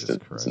exactly, Jesus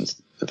assistants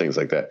Christ. and things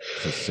like that.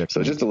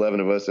 So just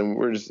 11 of us, and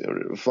we're just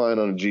flying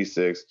on a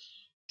G6,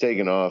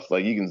 taking off.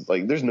 Like you can,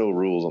 like, there's no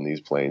rules on these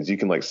planes. You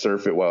can like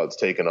surf it while it's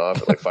taking off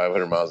at like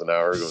 500 miles an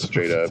hour, going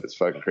straight up. It's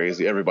fucking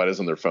crazy. Everybody's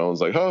on their phones,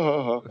 like ha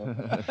ha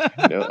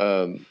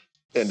ha.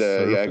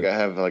 I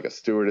have like a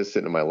stewardess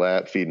sitting in my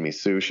lap feeding me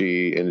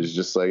sushi, and it's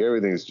just like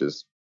everything's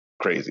just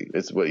crazy.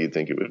 It's what you'd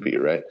think it would be,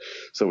 right?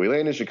 So we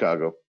land in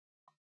Chicago.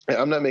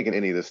 I'm not making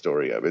any of this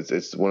story up.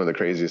 It's one of the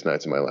craziest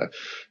nights of my life.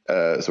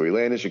 So we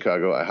land in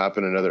Chicago. I hop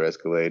in another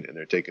Escalade, and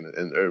they're taking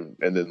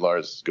and then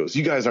Lars goes,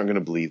 "You guys aren't going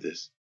to believe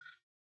this.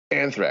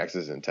 Anthrax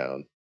is in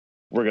town.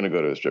 We're going to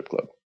go to a strip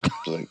club." I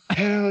was like,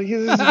 "Hell yeah,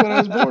 this is what I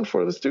was born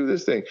for. Let's do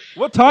this thing."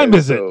 What time And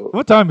is it? so-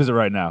 What time is it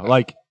right now?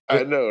 Like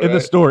I know, in the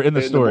right? story. In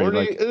the morning,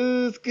 like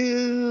it's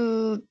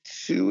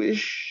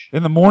 2-ish.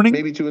 in the morning.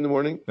 Maybe 2 in the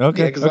morning.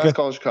 Okay, Yeah, because okay. last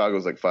call in Chicago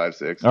was like 5,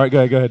 6. All right,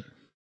 go ahead.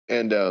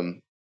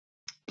 And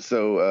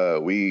so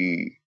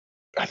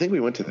I think we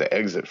went to the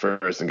exit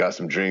first and got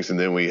some drinks, and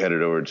then we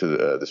headed over to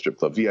the strip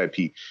club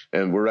VIP.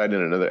 And we're riding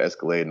in another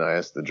Escalade, and I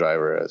asked the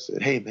driver, I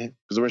said, "Hey man,"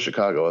 because we're in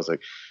Chicago. I was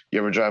like, "You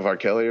ever drive R.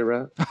 Kelly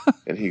around?"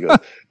 And he goes,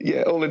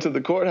 "Yeah, only to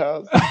the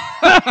courthouse."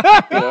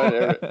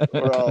 And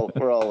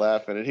we're all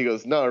laughing, and he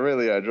goes, "No,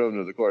 really, I drove him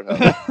to the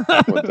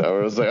courthouse one time." I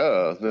was like,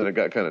 "Oh," and then it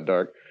got kind of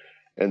dark.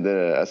 And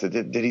then I said,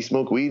 did he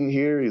smoke weed in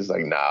here?" He's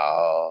like,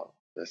 "No."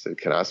 I said,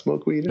 "Can I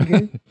smoke weed in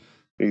here?"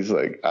 He's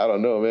like, "I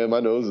don't know, man. My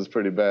nose is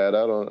pretty bad.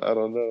 I don't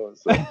know."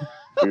 So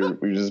we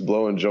were just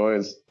blowing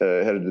joints,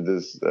 headed to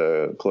this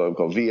club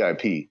called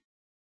VIP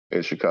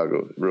in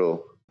Chicago.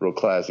 Real real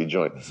classy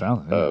joint.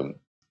 Sounds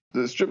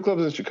The strip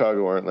clubs in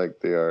Chicago aren't like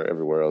they are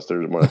everywhere else.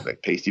 They're more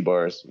like pasty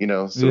bars, you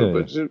know. So, Yeah.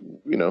 but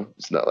you know,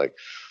 it's not like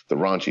the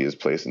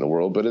raunchiest place in the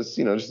world, but it's,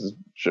 you know, just a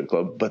strip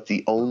club. But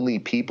the only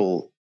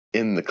people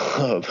in the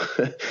club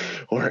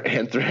were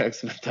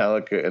Anthrax,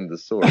 Metallica, and The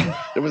Sword.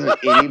 There wasn't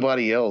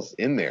anybody else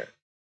in there.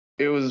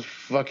 It was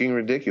fucking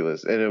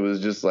ridiculous, and it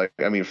was just like,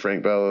 I mean,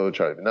 Frank Bello,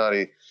 Charlie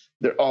Benatti,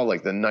 they're all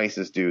like the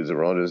nicest dudes.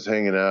 They're all just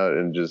hanging out,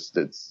 and just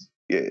it's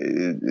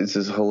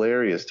this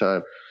hilarious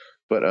time.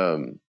 But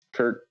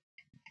Kurt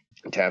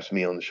taps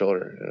me on the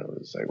shoulder, and I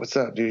was like, "What's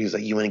up, dude?" He's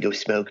like, "You want to go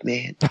smoke,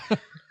 man?"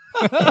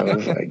 I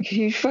was like,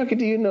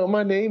 do you know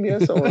my name?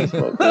 Yes, I want to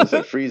smoke. It was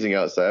like freezing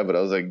outside, but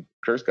I was like,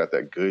 Kurt's got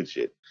that good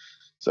shit.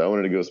 So I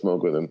wanted to go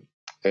smoke with him.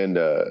 And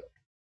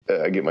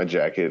I get my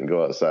jacket and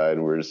go outside,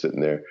 and we're just sitting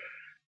there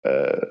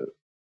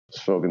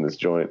smoking this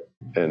joint.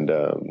 And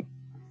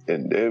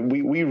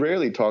we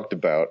rarely talked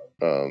about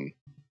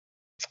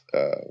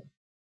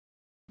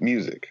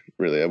music,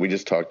 really. We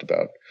just talked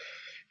about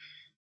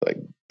like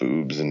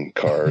boobs and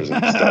cars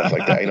and stuff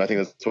like that. You know, I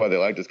think that's why they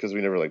liked us, because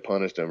we never like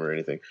punished them or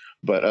anything.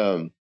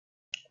 But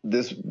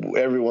this,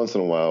 every once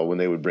in a while when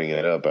they would bring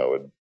it up,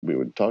 we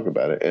would talk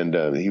about it. And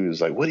he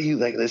was like, "What do you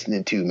like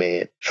listening to,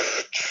 man?"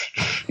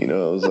 You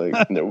know, I was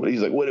like, no,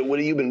 he's like, what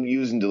have you been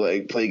using to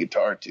like play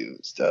guitar to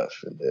and stuff?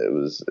 And it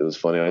was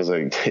funny. I was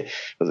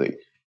like,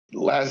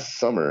 last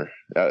summer,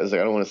 I was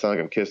like, I don't want to sound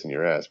like I'm kissing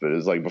your ass, but it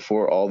was like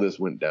before all this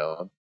went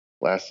down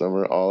last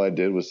summer, all I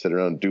did was sit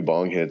around, do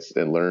bong hits,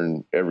 and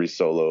learn every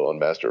solo on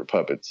Master of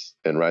Puppets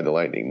and Ride the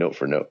Lightning note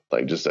for note.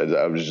 Like, just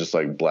I was just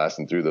like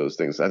blasting through those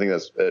things. I think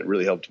it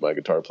really helped my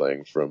guitar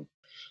playing, from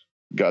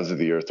Gods of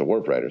the Earth to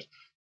Warp Riders.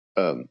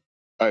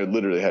 I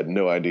literally had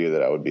no idea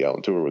that I would be out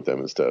on tour with them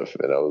and stuff.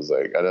 And I was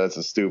like, I know that's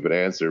a stupid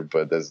answer,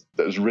 but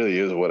that really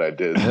is what I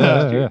did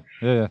last year.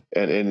 Yeah.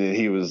 And then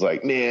he was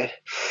like, "Man,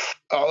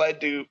 all I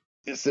do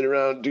is sit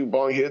around, do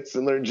bong hits,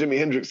 and learn Jimi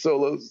Hendrix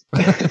solos."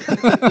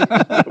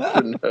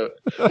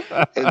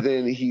 And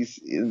then he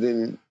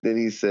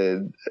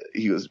said,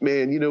 he goes,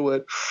 "Man, you know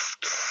what?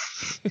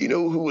 You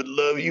know who would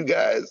love you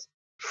guys?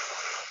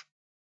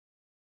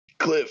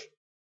 Cliff."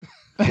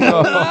 And I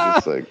was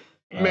just like,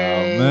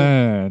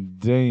 man,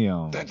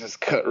 damn. that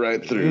just cut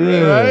right through,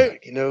 Yeah. right?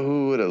 Like, you know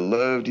who would have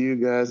loved you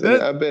guys?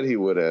 And I bet he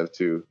would have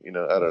too. You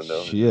know, I don't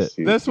know. Shit.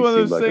 That's one of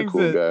seemed those like things a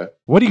cool that- guy.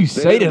 What do you They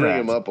say to didn't bring that?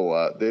 him up a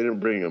lot. They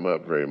didn't bring him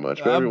up very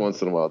much, but every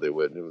once in a while they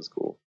would, and it was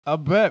cool. I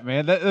bet,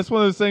 man. That's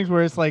one of those things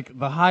where it's like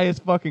the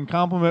highest fucking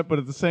compliment, but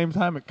at the same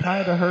time, it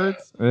kind of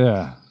hurts.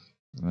 Yeah,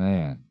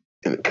 man.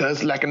 And it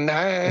cuts like a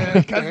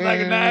knife. Cuts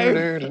like a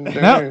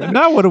knife.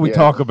 Now what do we Yeah.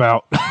 talk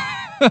about?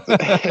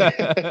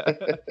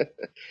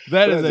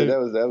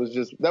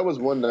 That was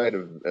one night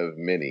of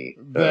many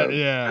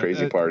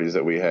crazy parties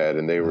that we had,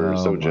 and they were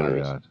so my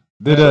generous. God.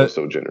 Did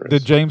So generous.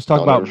 did James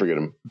I'll never forget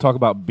him. talk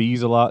about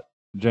bees a lot?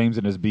 James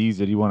and his bees.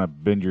 Did you want to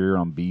bend your ear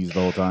on bees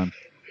the whole time?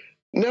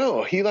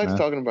 No, he likes No?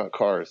 talking about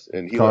cars,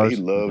 and he Cars?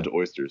 loved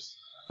oysters.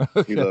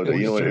 He loved it.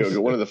 You know what?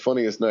 One of the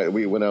funniest nights,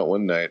 we went out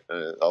one night.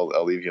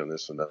 I'll leave you on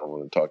this one. I don't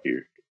want to talk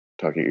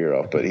your ear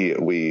off. But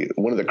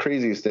one of the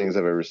craziest things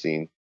I've ever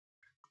seen,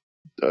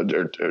 or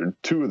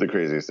two of the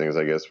craziest things,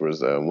 I guess,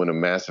 was when a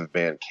massive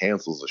band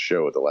cancels a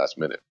show at the last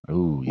minute.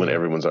 Ooh, When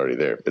everyone's already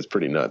there. It's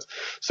pretty nuts.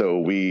 So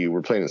we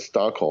were playing in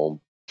Stockholm,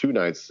 2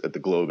 nights at the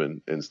Globe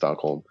in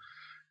Stockholm.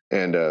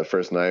 And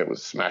first night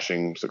was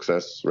smashing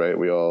success, right?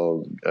 We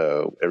all,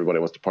 everybody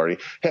wants to party.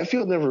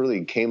 Hatfield never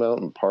really came out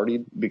and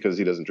partied because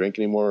he doesn't drink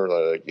anymore.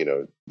 Like, you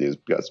know, he's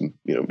got some,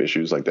 you know,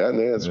 issues like that.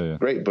 And that's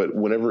great. But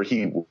whenever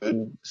he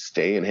would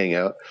stay and hang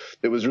out,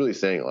 it was really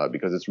saying a lot,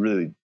 because it's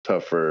really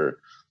tough for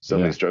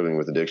somebody struggling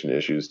with addiction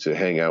issues to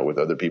hang out with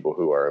other people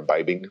who are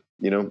imbibing,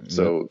 you know?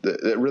 So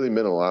that really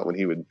meant a lot when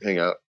he would hang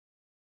out.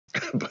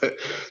 But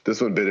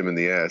this one bit him in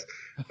the ass.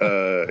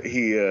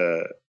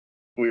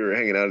 We were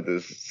hanging out at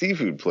this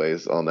seafood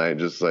place all night,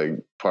 just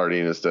like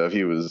partying and stuff.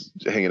 He was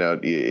hanging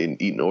out and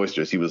eating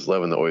oysters. He was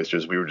loving the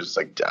oysters. We were just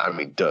like, I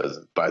mean,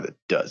 dozens by the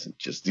dozen,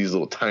 just these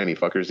little tiny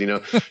fuckers, you know,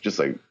 just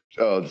like,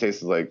 oh, it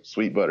tastes like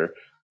sweet butter.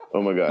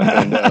 Oh my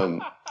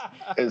God.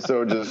 And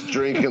so just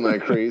drinking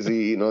like crazy,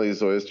 eating all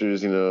these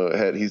oysters, you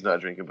know, he's not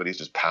drinking, but he's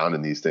just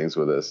pounding these things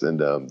with us. And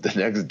the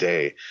next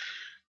day,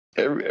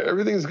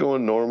 everything's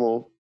going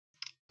normal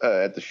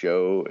at the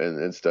show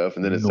and stuff.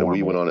 And then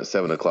we went on at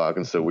 7:00.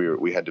 And so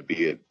we had to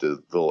be at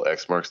the little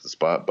X marks the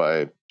spot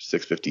by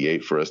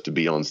 6:58 for us to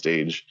be on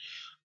stage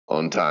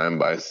on time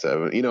by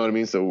 7. You know what I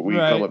mean? So we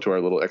come up to our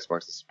little X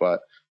marks the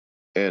spot,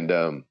 and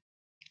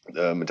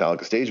the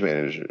Metallica stage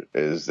manager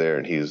is there,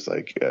 and he's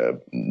like,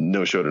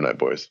 "No show tonight,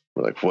 boys."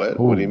 We're like, "What?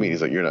 Ooh. What do you mean?"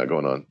 He's like, "You're not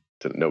going on.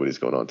 Nobody's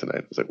going on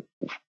tonight." It's like,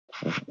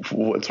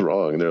 "What's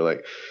wrong?" And they're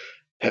like,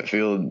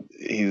 "Hetfield,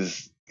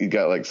 he's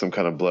got like some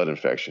kind of blood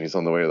infection. He's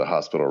on the way to the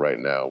hospital right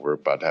now. We're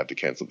about to have to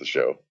cancel the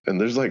show."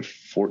 And there's like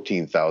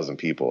 14,000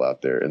 people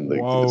out there in the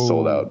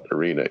sold out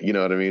arena. You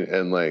know what I mean?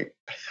 And like,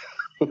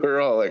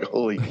 we're all like,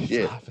 holy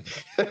shit.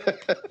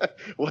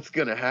 What's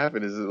going to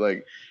happen? Is it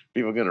like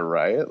people going to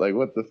riot? Like,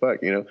 what the fuck,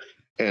 you know?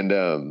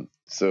 And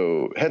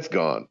so Het's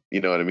gone,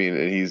 you know what I mean?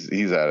 And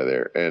he's out of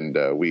there. And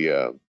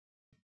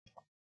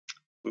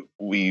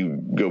we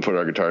go put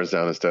our guitars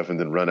down and stuff and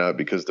then run out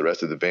because the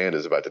rest of the band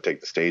is about to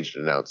take the stage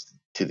and announce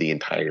to the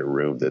entire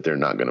room that they're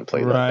not going to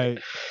play that night.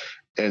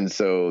 And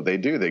so they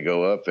do. They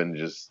go up and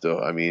just,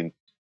 I mean,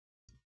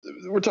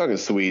 we're talking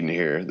Sweden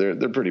here.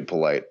 They're pretty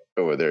polite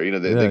over there. You know,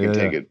 they can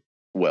take it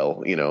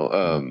well, you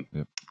know.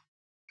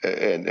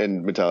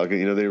 And Metallica,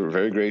 you know, they were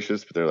very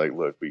gracious, but they're like,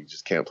 look, we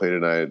just can't play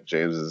tonight.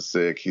 James is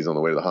sick. He's on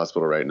the way to the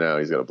hospital right now.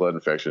 He's got a blood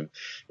infection.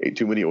 Ate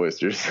too many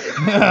oysters.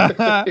 You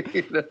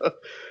know?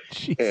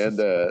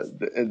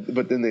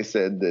 But then they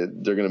said that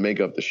they're going to make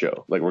up the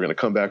show. Like, we're going to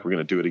come back. We're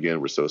going to do it again.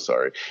 We're so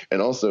sorry.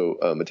 And also,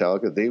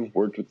 Metallica, they've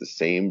worked with the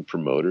same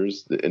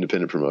promoters, the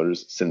independent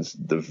promoters, since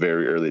the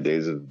very early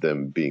days of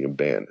them being a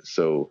band.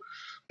 So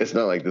it's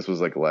not like this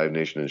was like a Live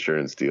Nation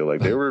insurance deal.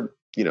 Like, they were,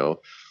 you know,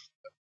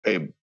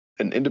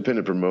 an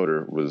independent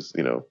promoter was,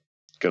 you know,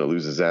 going to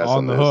lose his ass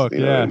on the this, hook, you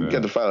know,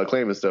 get to file a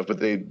claim and stuff, but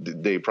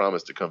they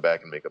promised to come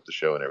back and make up the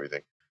show and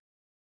everything.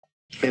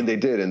 And they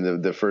did.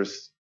 And the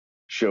first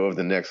show of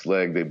the next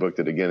leg, they booked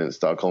it again in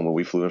Stockholm, and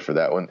we flew in for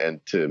that one. And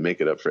to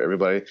make it up for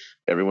everybody,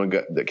 everyone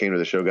that came to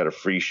the show got a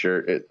free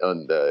shirt. It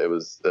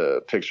was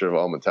a picture of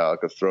all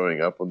Metallica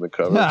throwing up on the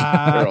cover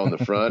or on the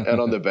front,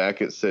 and on the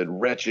back it said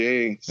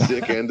 "Retching,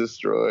 Sick and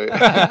Destroy."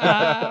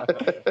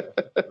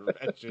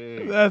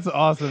 That's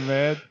awesome,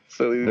 man.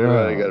 So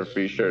everybody got a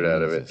free shirt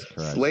out of it.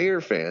 Christ.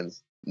 Slayer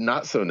fans,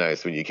 not so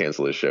nice when you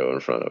cancel a show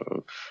in front of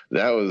them.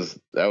 That was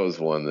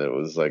one that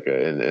was like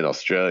in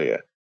Australia.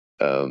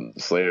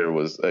 Slayer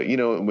was, you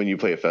know, when you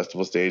play a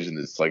festival stage and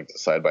it's like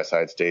side by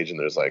side stage and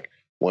there's like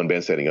one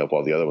band setting up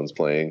while the other one's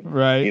playing,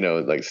 right? You know,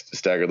 like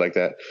staggered like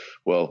that.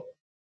 Well,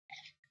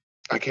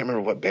 I can't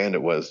remember what band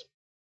it was,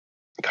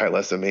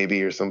 Kylesa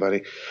maybe or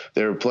somebody.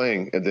 They were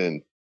playing, and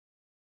then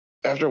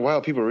after a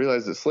while, people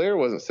realized that Slayer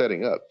wasn't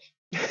setting up.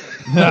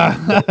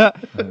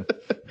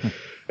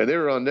 And they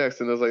were on next,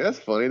 and I was like, that's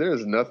funny.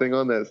 There's nothing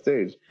on that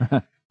stage.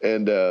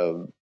 And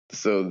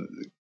so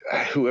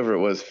whoever it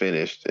was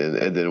finished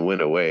and then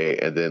went away.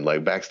 And then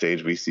like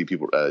backstage, we see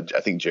people,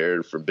 I think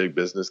Jared from Big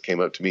Business came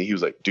up to me. He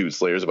was like, dude,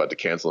 Slayer's about to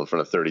cancel in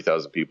front of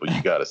 30,000 people.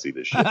 You got to see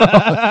this shit.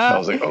 I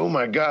was like, oh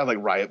my God, like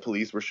riot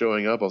police were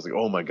showing up. I was like,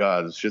 oh my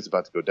God, this shit's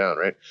about to go down.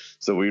 Right.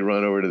 So we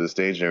run over to the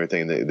stage and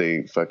everything. And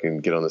they fucking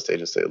get on the stage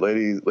and say,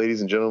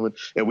 ladies and gentlemen.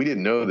 And we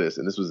didn't know this.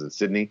 And this was in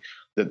Sydney,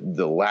 that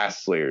the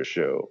last Slayer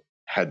show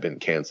had been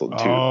canceled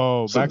too.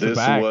 Oh, so this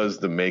was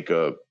the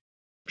makeup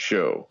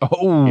show.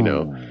 Oh, you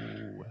know.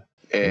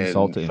 And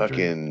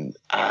fucking,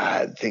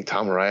 I think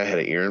Tom Araya had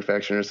an ear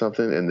infection or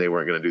something, and they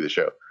weren't going to do the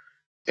show.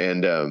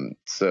 And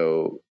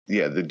so,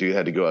 yeah, the dude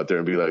had to go out there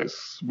and be like,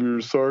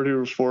 we're sorry to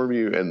inform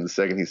you. And the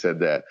second he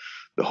said that,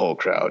 the whole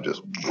crowd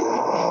just, you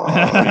know,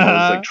 it's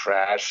like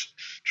trash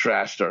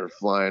started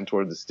flying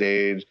toward the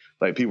stage.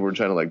 Like people were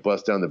trying to like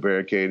bust down the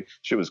barricade.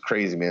 Shit was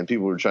crazy, man.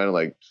 People were trying to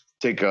like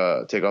take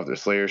off their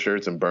Slayer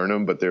shirts and burn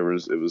them, but it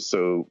was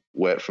so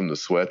wet from the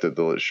sweat that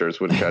the shirts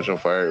wouldn't catch on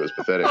fire. It was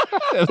pathetic.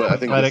 But I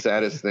think the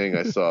saddest thing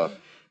I saw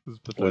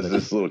was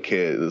this little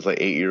kid, this like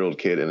 8-year-old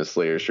kid in a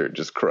Slayer shirt,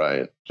 just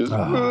crying. Just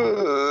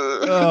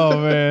oh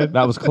man,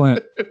 that was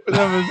Clint.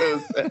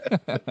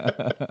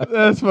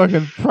 That's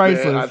fucking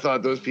priceless. Man, I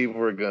thought those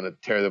people were gonna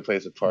tear the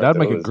place apart. That'd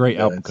make a great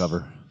album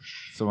cover.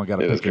 Someone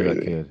got a picture of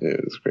that kid.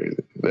 It was crazy.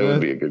 That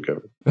would be a good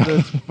cover.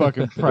 That's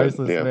fucking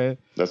priceless, man.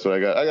 That's what I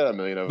got. I got a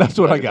million of them. That's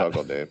what I got. Talk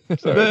all day.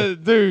 Sorry.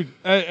 Dude,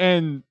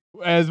 and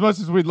as much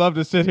as we'd love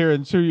to sit here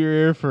and chew your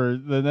ear for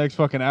the next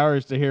fucking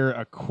hours to hear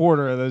a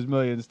quarter of those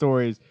million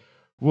stories,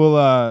 we'll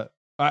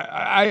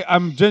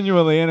I'm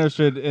genuinely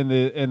interested in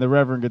the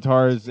Reverend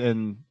guitars,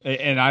 and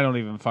I don't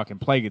even fucking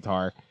play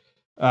guitar.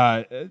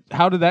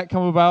 How did that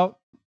come about?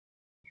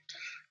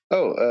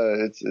 Oh,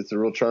 it's a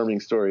real charming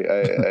story.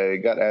 I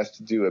got asked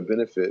to do a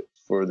benefit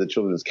for the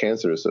Children's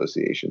Cancer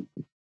Association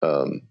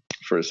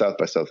for South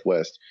by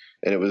Southwest,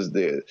 and it was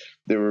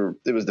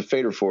the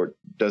Fader Fort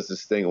does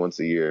this thing once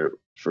a year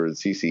for the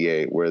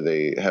CCA where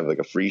they have like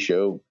a free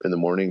show in the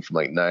morning from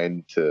like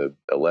 9 to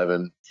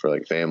 11 for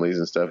like families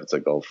and stuff. It's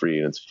like all free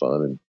and it's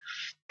fun. And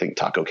I think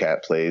Taco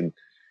Cat played,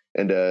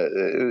 and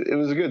it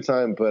was a good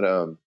time.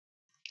 But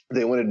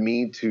they wanted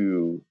me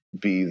to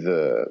be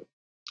the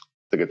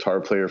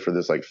guitar player for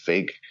this like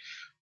fake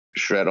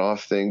shred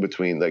off thing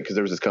between like, because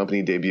there was this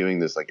company debuting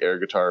this like air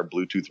guitar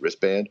Bluetooth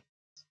wristband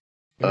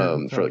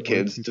for like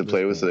kids to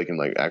play with, so they can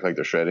like act like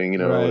they're shredding, you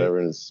know, or whatever.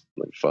 And it's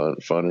like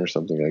fun or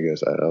something, I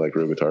guess. I like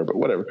real guitar, but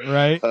whatever.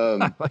 Right.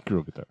 I like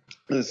real guitar.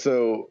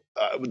 So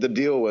the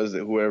deal was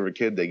that whoever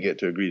kid they get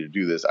to agree to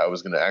do this, I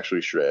was going to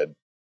actually shred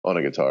on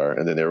a guitar,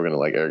 and then they were going to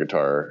like air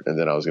guitar, and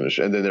then I was going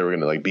to and then they were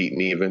going to like beat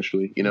me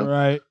eventually, you know.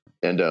 Right.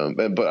 And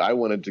but I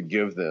wanted to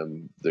give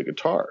them the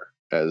guitar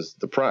as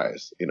the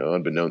prize, you know,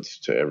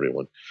 unbeknownst to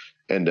everyone.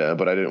 And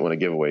but I didn't want to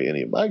give away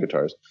any of my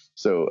guitars.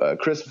 So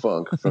Chris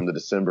Funk from the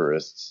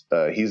Decemberists,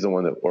 he's the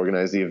one that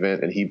organized the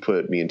event, and he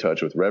put me in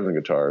touch with Reverend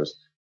Guitars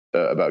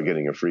about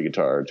getting a free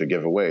guitar to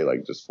give away,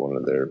 like just one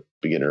of their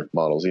beginner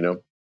models, you know.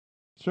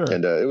 Sure.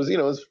 And it was, you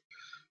know,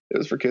 it it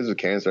was for kids with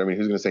cancer. I mean,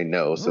 who's going to say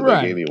no? So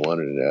Right. they gave me one,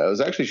 and I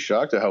was actually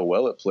shocked at how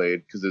well it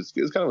played because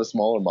it's kind of a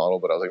smaller model,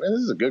 but I was like, man,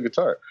 this is a good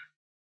guitar.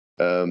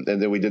 And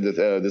then we did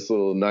this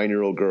little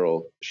 9-year-old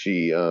girl.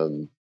 She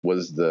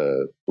was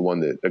the one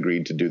that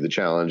agreed to do the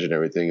challenge and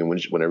everything. And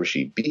whenever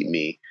she beat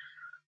me,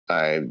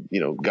 I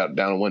got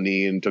down on one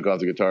knee and took off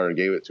the guitar and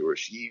gave it to her.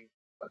 She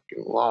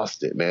fucking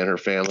lost it, man. Her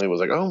family was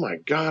like, "Oh my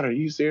God, are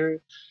you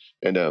serious?"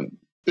 And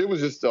it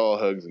was just all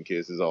hugs and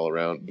kisses all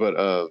around. But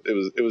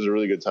it was a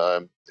really good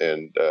time.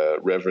 And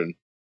Reverend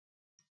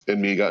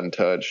and me got in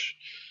touch,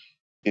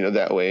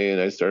 that way.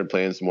 And I started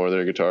playing some more of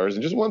their guitars.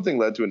 And just one thing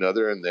led to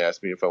another. And they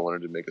asked me if I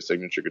wanted to make a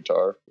signature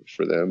guitar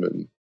for them.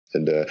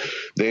 And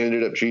they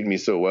ended up treating me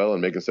so well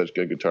and making such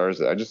good guitars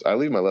that I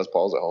leave my Les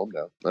Pauls at home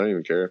now. I don't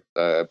even care.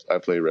 I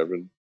play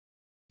Reverend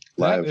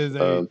live. That is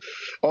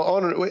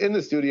in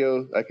the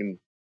studio, I can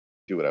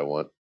do what I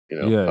want.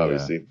 Yeah,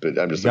 obviously, but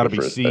I'm just You gotta looking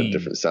be for a seen.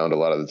 different sound a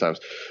lot of the times.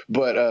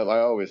 But I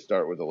always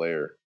start with a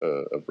layer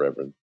of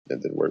Reverend and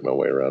then work my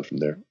way around from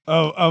there.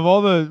 Of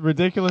all the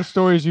ridiculous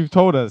stories you've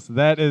told us,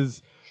 that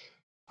is,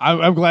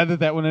 I'm glad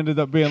that one ended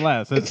up being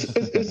last. It's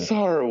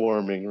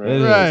heartwarming, right? It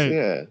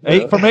is. Right.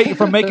 Yeah.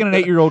 From making an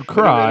 8-year-old It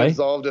cry.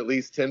 absolved at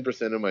least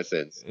 10% of my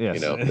sins.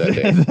 Yes. That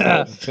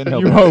day. Couldn't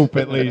help You it. hope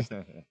at least.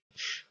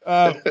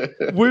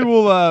 We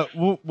will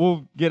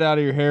we'll get out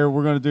of your hair.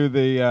 We're gonna do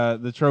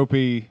the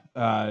trophy.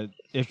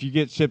 If you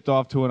get shipped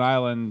off to an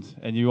island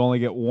and you only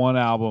get one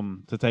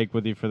album to take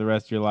with you for the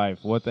rest of your life,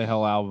 what the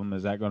hell album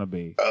is that gonna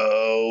be?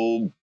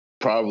 Oh,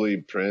 probably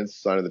Prince,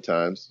 Sign of the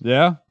Times.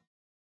 Yeah?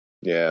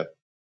 Yeah.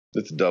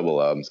 It's a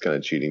double album. It's kind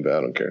of cheating, but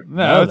I don't care.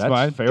 No, that's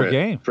fine. fair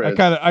game. Prince,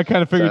 I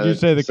kind of figured you'd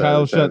say the Sign of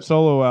Kyle the Shutt Times.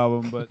 solo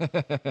album, but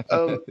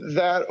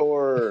That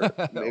or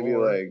maybe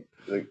like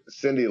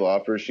Cyndi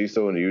Lauper. She's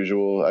so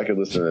unusual. I could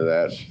listen to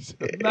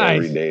that Nice.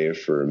 every day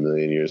for a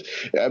million years.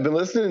 Yeah, I've been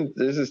listening.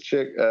 There's this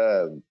chick,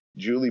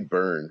 Julie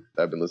Byrne.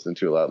 I've been listening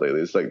to a lot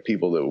lately. It's like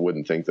people that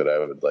wouldn't think that I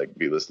would like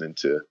be listening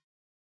to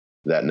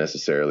that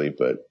necessarily,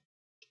 but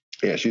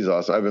yeah, she's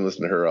awesome. I've been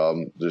listening to her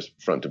album just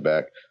front to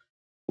back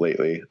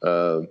lately.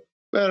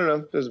 I don't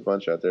know. There's a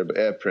bunch out there, but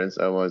yeah, Prince.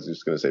 I was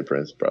just gonna say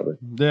Prince, probably.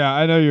 yeah,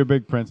 I know you're a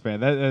big Prince fan.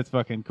 That's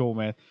fucking cool,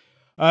 man.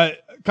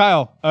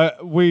 Kyle,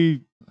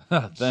 we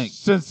Thanks.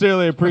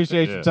 sincerely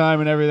appreciate your Yeah. time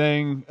and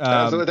everything.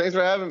 Absolutely. Thanks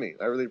for having me.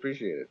 I really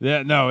appreciate it.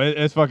 Yeah, no,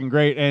 it's fucking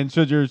great. And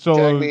should your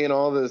solo Tag me in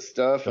all this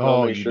stuff, and Oh,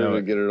 I'll make you sure know to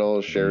it. get it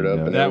all shared You up.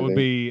 know And that would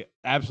everything. be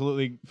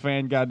absolutely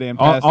fan goddamn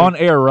On, tastic. on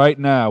air right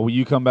now, will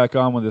you come back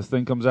on when this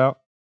thing comes out?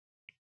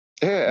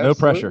 Yeah, No absolutely.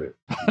 pressure.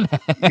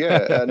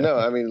 Yeah, no.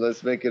 I mean,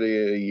 let's make it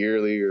a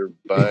yearly or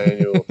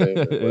biannual thing.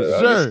 Or whatever. I'll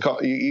Sure. just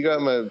call, you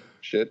got my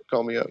shit.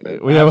 Call me up, man.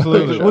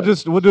 Absolutely.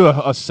 We'll do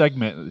a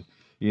segment.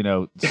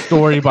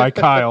 Story by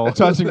Kyle.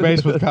 Touching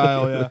base with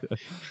Kyle, yeah.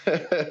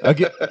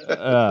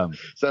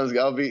 Sounds good.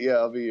 I'll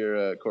be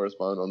your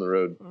correspondent on the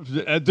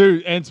road.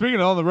 Dude, and speaking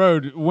of on the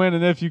road, when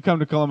and if you come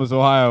to Columbus,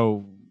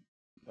 Ohio,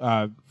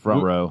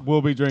 Front row.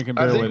 we'll be drinking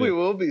beer I think with we you.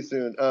 will be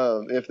soon.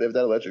 If that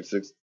Electric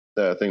Six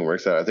thing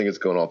works out, I think it's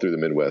going all through the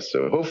Midwest.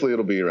 So hopefully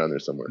it'll be around there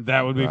somewhere.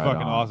 That would be Right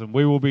fucking on. awesome.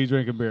 We will be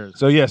drinking beers.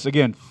 So yes,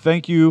 again,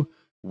 thank you.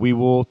 We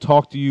will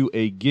talk to you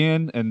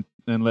again, and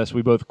unless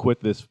we both quit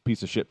this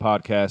piece of shit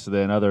podcast,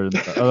 then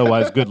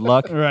otherwise, good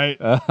luck. Right.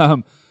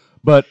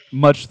 But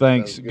much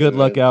thanks. Sounds Good good,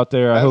 luck man. out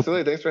there.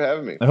 Absolutely. Thanks for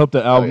having me. I hope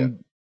the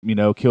album,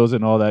 kills it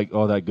and all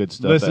that good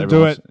stuff. Listen that to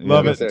everyone's- it.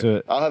 Love it. listen to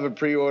it. I'll have a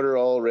pre-order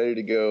all ready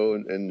to go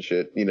and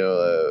shit,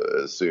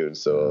 soon.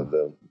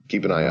 So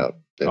keep an eye out.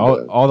 And,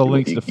 All the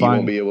links you to find.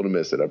 won't be able to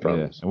miss it. I Yeah.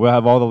 promise. And we'll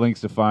have all the links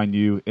to find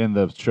you in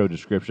the show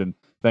description.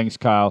 Thanks,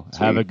 Kyle.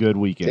 Sweet. Have a good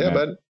weekend. Yeah, man.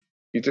 bud.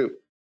 You too.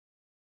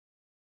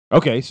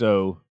 Okay,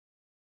 so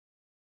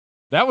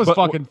That was But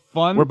fucking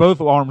fun. we're both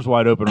arms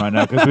wide open right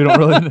now because we don't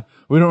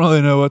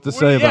really know what to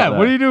say about that.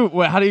 What do you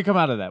do? How do you come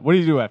out of that? What do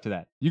you do after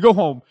that? You go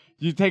home,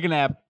 you take a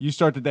nap, you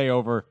start the day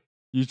over.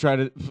 You try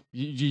to,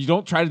 you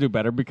don't try to do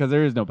better because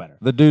there is no better.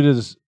 The dude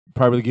is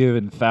probably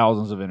given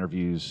thousands of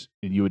interviews,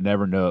 and you would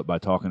never know it by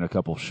talking to a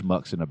couple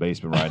schmucks in the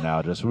basement right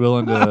now, just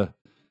willing to.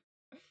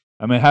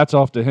 I mean, hats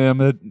off to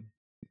him.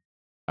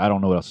 I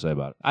don't know what else to say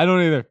about it. I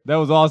don't either. That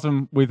was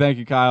awesome. We thank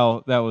you,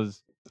 Kyle. That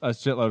was a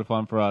shitload of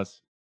fun for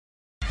us.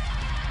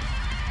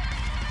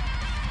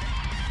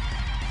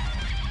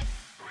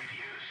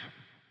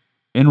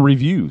 In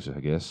reviews, I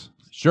guess.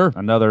 Sure.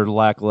 Another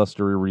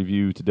lackluster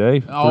review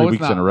today. Oh, 3 it's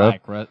weeks not in a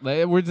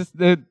row. We're just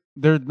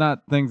they're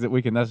not things that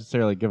we can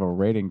necessarily give a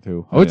rating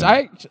to. Oh, Which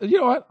yeah. you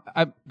know what?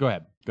 Go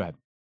ahead.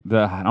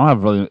 I don't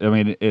have really. I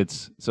mean,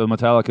 it's so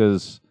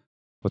Metallica's.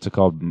 What's it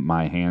called?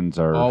 My hands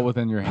are All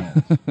within your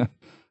hands.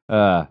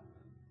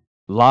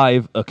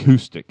 live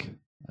acoustic.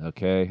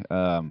 Okay.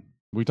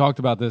 We talked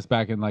about this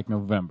back in like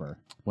November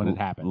when it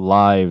happened.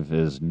 Live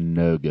is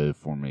no go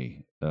for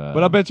me.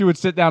 But I bet you would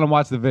sit down and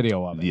watch the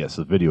video of it. yes,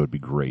 the video would be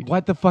great.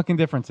 What the fucking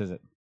difference is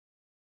it?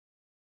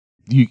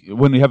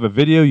 When you have a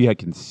video, you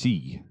can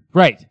see.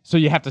 Right. So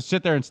you have to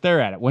sit there and stare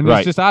at it. When Right.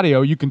 it's just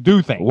audio, you can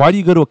do things. Why do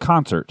you go to a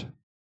concert?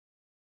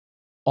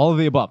 All of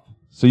the above.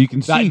 So you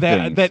can see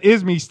things. That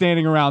is me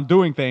standing around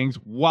doing things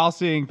while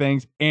seeing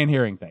things and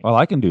hearing things. Well,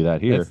 I can do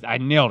that here. I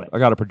nailed it. I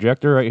got a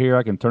projector right here.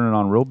 I can turn it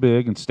on real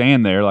big and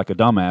stand there like a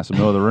dumbass in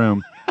the middle of the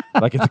room,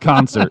 like it's a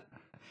concert.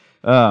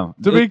 To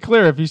be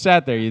clear, if you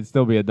sat there, you'd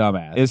still be a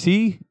dumbass. Is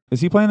he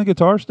playing the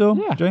guitar still,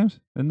 Yeah. James,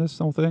 in this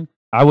whole thing?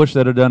 I wish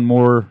they'd have done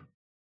more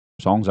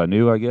songs I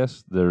knew, I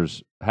guess.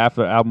 There's half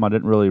the album I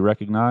didn't really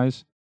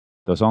recognize.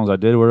 The songs I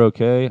did were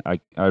okay.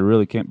 I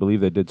really can't believe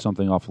they did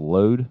something off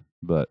Load,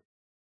 but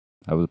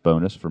that was a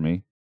bonus for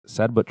me.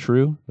 Sad But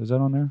True, is that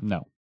on there?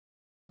 No.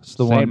 It's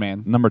the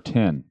Sandman. one, number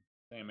 10.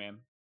 Sandman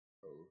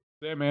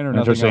or Enter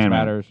Nothing Else Sandman.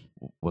 Matters.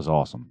 Was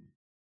awesome.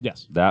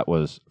 Yes. That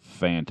was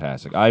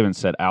fantastic. I even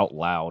said out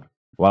loud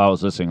while I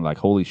was listening, like,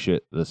 holy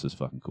shit, this is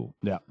fucking cool.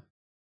 Yeah.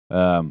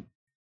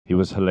 He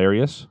was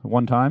hilarious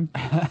one time.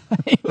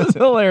 He was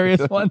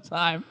hilarious one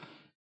time.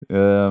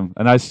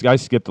 And I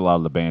skipped a lot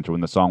of the banter.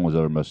 When the song was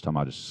over, most of the time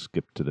I just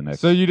skipped to the next.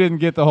 So you didn't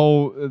get the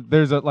whole.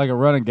 There's a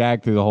running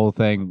gag through the whole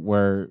thing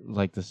where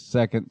like the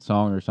second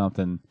song or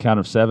something. Count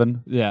of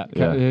 7. Yeah.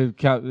 Yeah.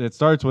 It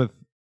starts with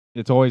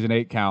it's always an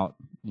 8 count.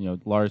 You know,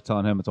 Lars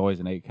telling him it's always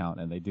an 8 count,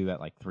 and they do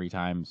that like 3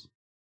 times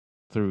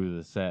through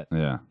the set.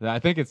 Yeah. I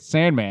think it's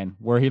Sandman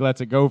where he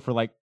lets it go for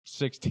like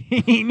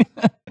 16.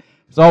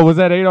 So was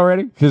that 8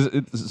 already?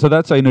 So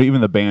that's how you know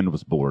even the band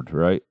was bored,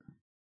 right?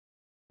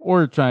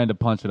 Or trying to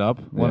punch it up,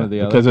 one Yeah, or the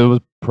other. because it was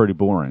pretty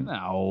boring.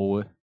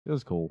 No, it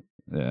was cool.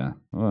 Yeah.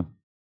 Well,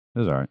 it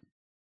was all right.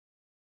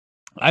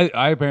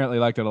 I apparently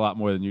liked it a lot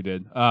more than you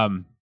did.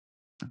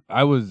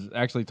 I was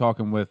actually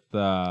talking with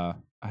I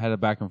had a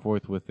back and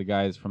forth with the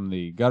guys from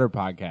the Gutter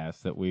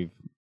podcast that we've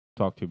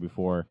talked to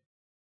before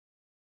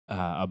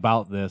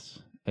about this,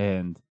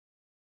 and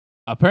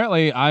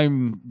apparently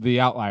I'm the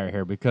outlier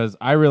here because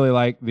I really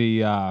like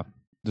the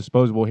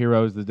Disposable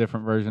Heroes, the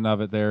different version of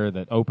it there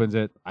that opens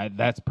it.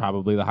 That's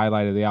probably the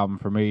highlight of the album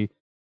for me.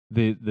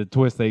 The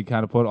twist they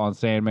kind of put on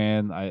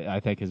Sandman,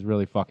 I think is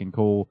really fucking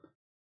cool.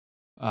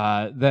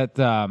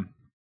 That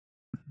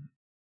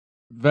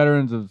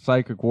Veterans of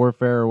Psychic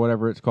Warfare or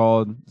whatever it's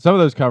called, some of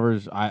those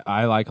covers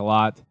I like a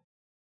lot.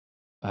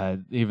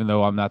 Even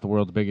though I'm not the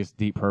world's biggest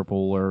Deep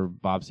Purple or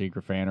Bob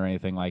Seger fan or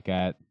anything like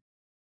that.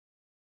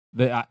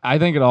 I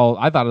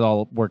thought it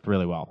all worked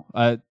really well.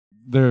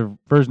 The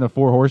version of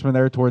Four Horsemen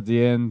there towards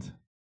the end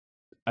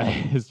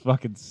is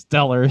fucking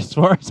stellar as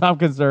far as I'm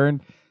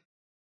concerned.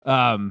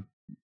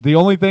 The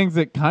only things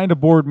that kind of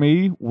bored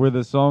me were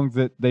the songs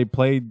that they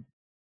played,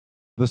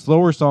 the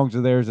slower songs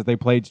of theirs that they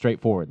played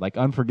straightforward, like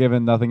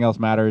Unforgiven, Nothing Else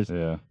Matters.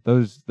 Yeah.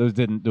 Those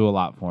didn't do a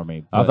lot for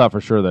me. I thought for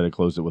sure that it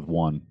closed it with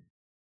 1.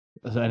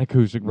 an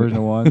acoustic version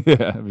of one. Yeah.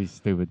 That'd be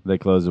stupid. They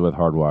closed it with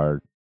Hardwired.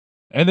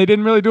 And they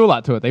didn't really do a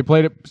lot to it. They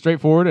played it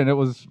straightforward, and it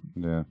was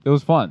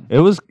fun. It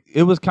was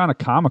kind of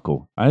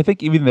comical. I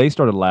think even they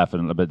started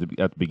laughing a bit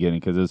at the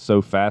beginning because it was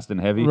so fast and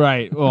heavy.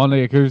 Right. Well, on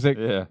the acoustic.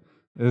 Yeah.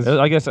 It's-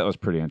 I guess that was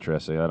pretty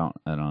interesting. I don't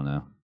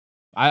know.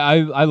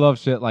 I love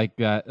shit like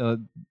that.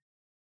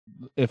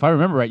 If I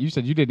remember right, you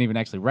said you didn't even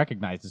actually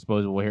recognize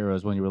Disposable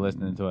Heroes when you were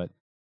listening to it.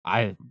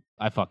 I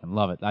fucking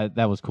love it.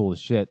 That was cool as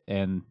shit.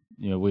 And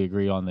we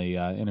agree on the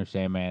Inner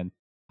Sandman.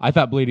 I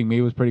thought Bleeding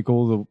Me was pretty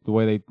cool. The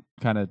way they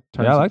kind of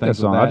turned. Yeah, I some like that things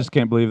with song. I just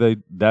can't believe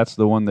that's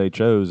the one they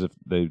chose. If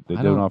they do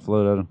know. an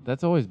offload.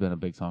 That's always been a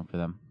big song for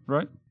them.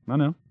 Right. I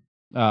know.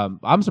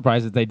 I'm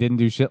surprised that they didn't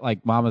do shit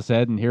like Mama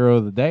Said and Hero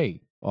of the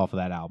Day off of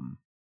that album.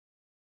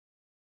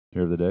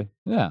 Hero of the Day.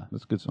 Yeah,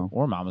 That's a good song.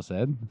 or Mama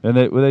Said. And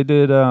they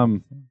did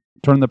Turn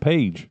the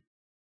Page.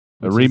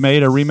 A Which is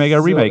remake.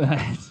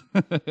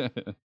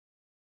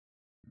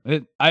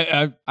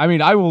 I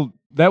mean, I will.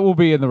 That will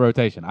be in the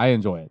rotation. I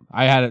enjoy it.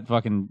 I had it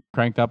fucking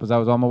cranked up as I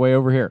was on my way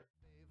over here.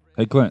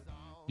 Hey, Clint.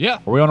 Yeah,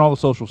 Are we on all the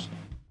socials?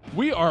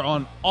 we are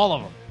on all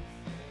of them.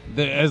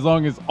 As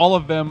long as all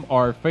of them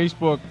are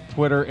Facebook,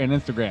 Twitter, and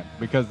Instagram,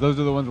 because those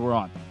are the ones we're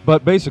on.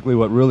 But basically,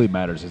 what really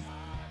matters is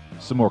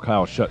some more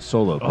Kyle Shutt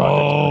solo projects.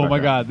 Oh my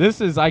God, this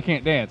is I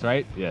Can't Dance,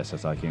 right? Yes,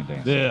 that's I Can't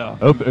Dance. Yeah.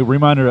 A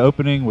reminder: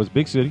 opening was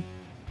Big City.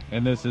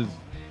 And this is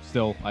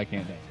still I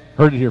Can't Dance.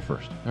 Heard it here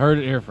first. Heard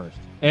it here first.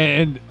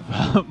 And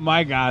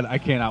my God, I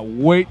cannot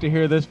wait to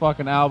hear this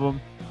fucking album.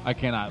 I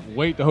cannot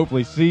wait to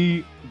hopefully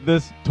see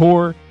this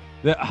tour.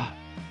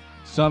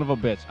 Son of a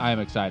bitch. I am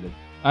excited.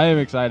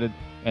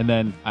 And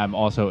then I'm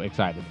also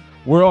excited.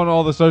 We're on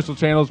all the social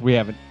channels. We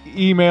have an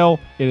email.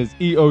 It is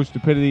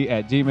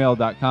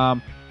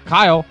eostupidity@gmail.com.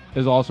 Kyle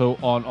is also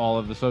on all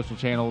of the social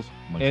channels.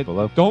 Links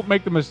below. Don't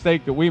make the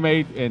mistake that we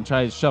made and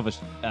try to shove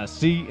a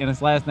C in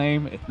his last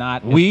name. It's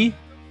not.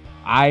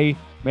 I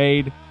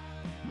made.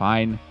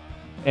 Fine.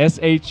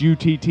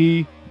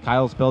 SHUTT.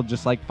 Kyle spelled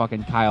just like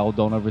fucking Kyle.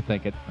 Don't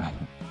overthink it.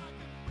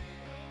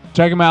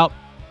 Check him out.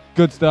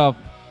 Good stuff.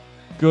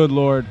 Good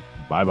Lord.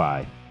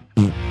 Bye-bye.